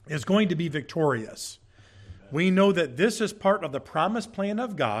is going to be victorious. We know that this is part of the promised plan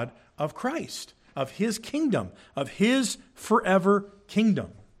of God, of Christ, of His kingdom, of His forever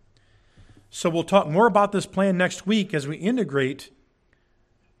kingdom. So we'll talk more about this plan next week as we integrate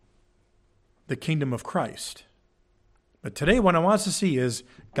the kingdom of Christ. But today what I want us to see is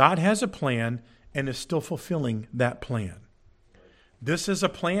God has a plan and is still fulfilling that plan. This is a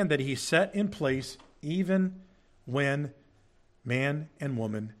plan that He set in place even when man and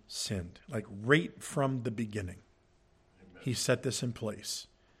woman sinned, like right from the beginning. Amen. He set this in place.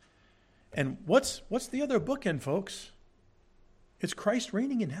 And what's the other bookend, folks? It's Christ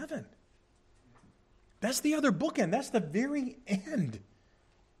reigning in heaven. That's the other bookend. That's the very end.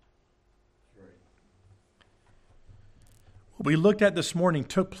 What we looked at this morning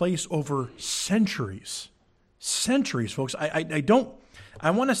took place over centuries. Centuries, folks. I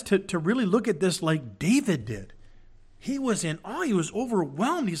want us to really look at this like David did. He was in awe. He was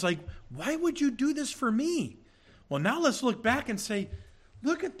overwhelmed. He's like, why would you do this for me? Well, now let's look back and say,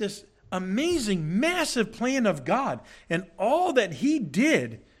 look at this amazing, massive plan of God and all that he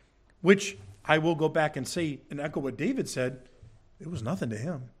did, which I will go back and say and echo what David said, it was nothing to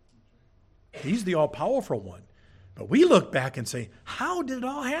him. He's the all-powerful one. But we look back and say, how did it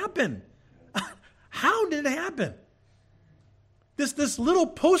all happen? How did it happen? This little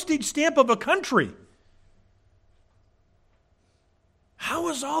postage stamp of a country. How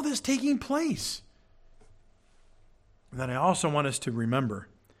is all this taking place? And then I also want us to remember,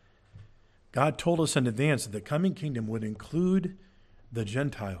 God told us in advance that the coming kingdom would include the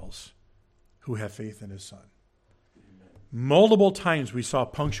Gentiles who have faith in his Son. Amen. Multiple times we saw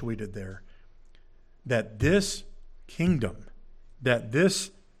punctuated there that this kingdom, that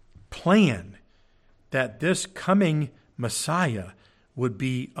this plan, that this coming Messiah would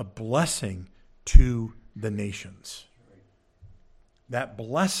be a blessing to the nations. That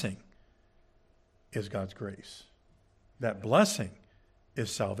blessing is God's grace. That blessing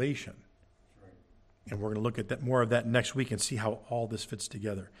is salvation. And we're going to look at that, more of that next week and see how all this fits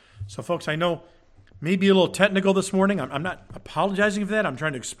together. So, folks, I know maybe a little technical this morning. I'm not apologizing for that. I'm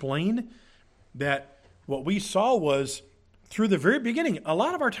trying to explain that what we saw was through the very beginning, a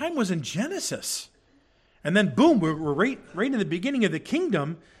lot of our time was in Genesis. And then, boom, we're right in the beginning of the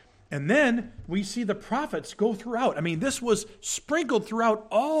kingdom. And then we see the prophets go throughout. I mean, this was sprinkled throughout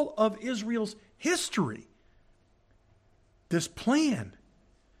all of Israel's history. This plan.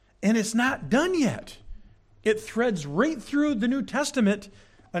 And it's not done yet. It threads right through the New Testament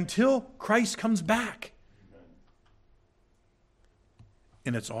until Christ comes back.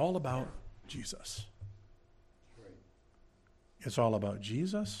 And it's all about Jesus. It's all about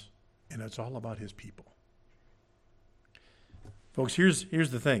Jesus, and it's all about his people. Folks, here's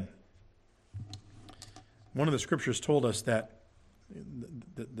the thing. One of the scriptures told us that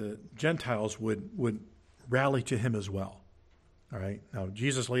the Gentiles would rally to him as well. All right. Now,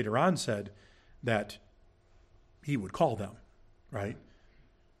 Jesus later on said that he would call them, right?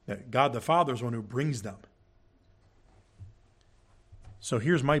 That God the Father is one who brings them. So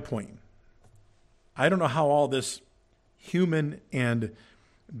here's my point. I don't know how all this human and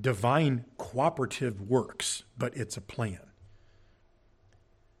divine cooperative works, but it's a plan.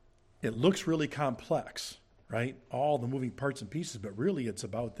 It looks really complex, right? All the moving parts and pieces, but really it's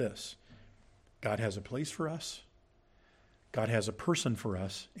about this. God has a place for us. God has a person for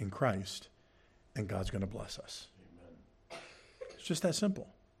us in Christ, and God's going to bless us. Amen. It's just that simple.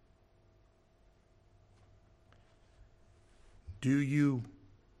 Do you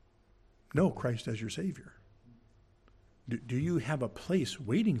know Christ as your Savior? Do you have a place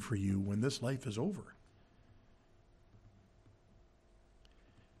waiting for you when this life is over?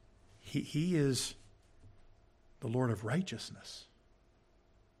 He is the Lord of righteousness.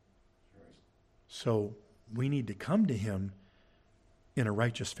 So we need to come to him in a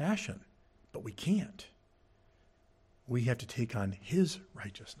righteous fashion, but we can't. We have to take on his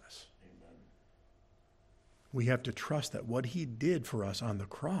righteousness. Amen. We have to trust that what he did for us on the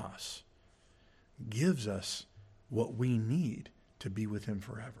cross gives us what we need to be with him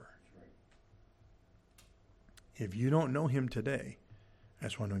forever. If you don't know him today, I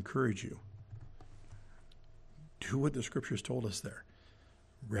just want to encourage you. Do what the scriptures told us there.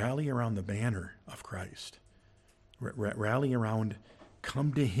 Rally around the banner of Christ. Rally around,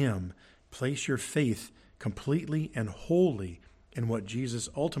 come to him, place your faith completely and wholly in what Jesus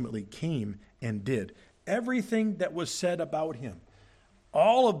ultimately came and did. Everything that was said about him,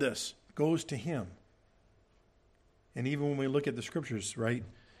 all of this goes to him. And even when we look at the scriptures, right?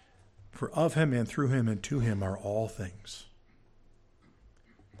 For of him and through him and to him are all things.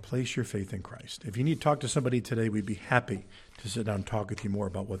 Place your faith in Christ. If you need to talk to somebody today, we'd be happy to sit down and talk with you more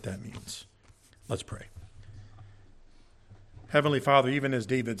about what that means. Let's pray. Heavenly Father, even as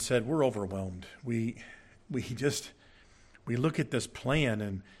David said, we're overwhelmed. We look at this plan,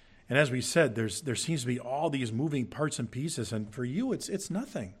 and as we said, there seems to be all these moving parts and pieces, and for you, it's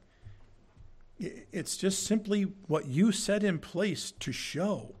nothing. It's just simply what you set in place to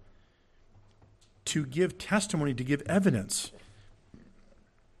show, to give testimony, to give evidence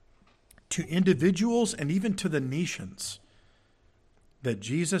to individuals and even to the nations that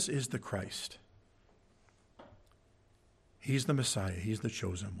Jesus is the Christ. He's the Messiah. He's the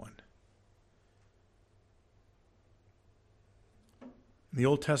chosen one. In the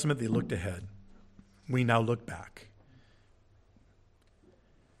Old Testament, they looked ahead. We now look back.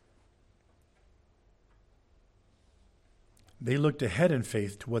 They looked ahead in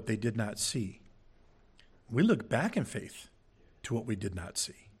faith to what they did not see. We look back in faith to what we did not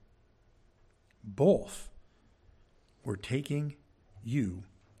see. Both were taking you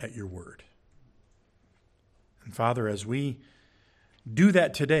at your word. And Father, as we do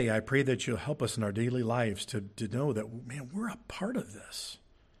that today, I pray that you'll help us in our daily lives to know that, man, we're a part of this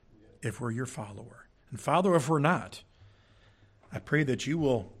if we're your follower. And Father, if we're not, I pray that you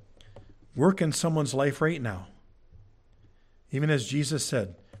will work in someone's life right now. Even as Jesus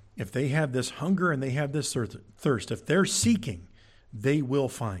said, if they have this hunger and they have this thirst, if they're seeking, they will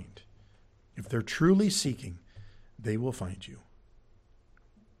find. If they're truly seeking, they will find you.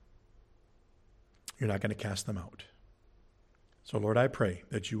 You're not going to cast them out. So, Lord, I pray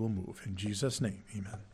that you will move. In Jesus' name, amen.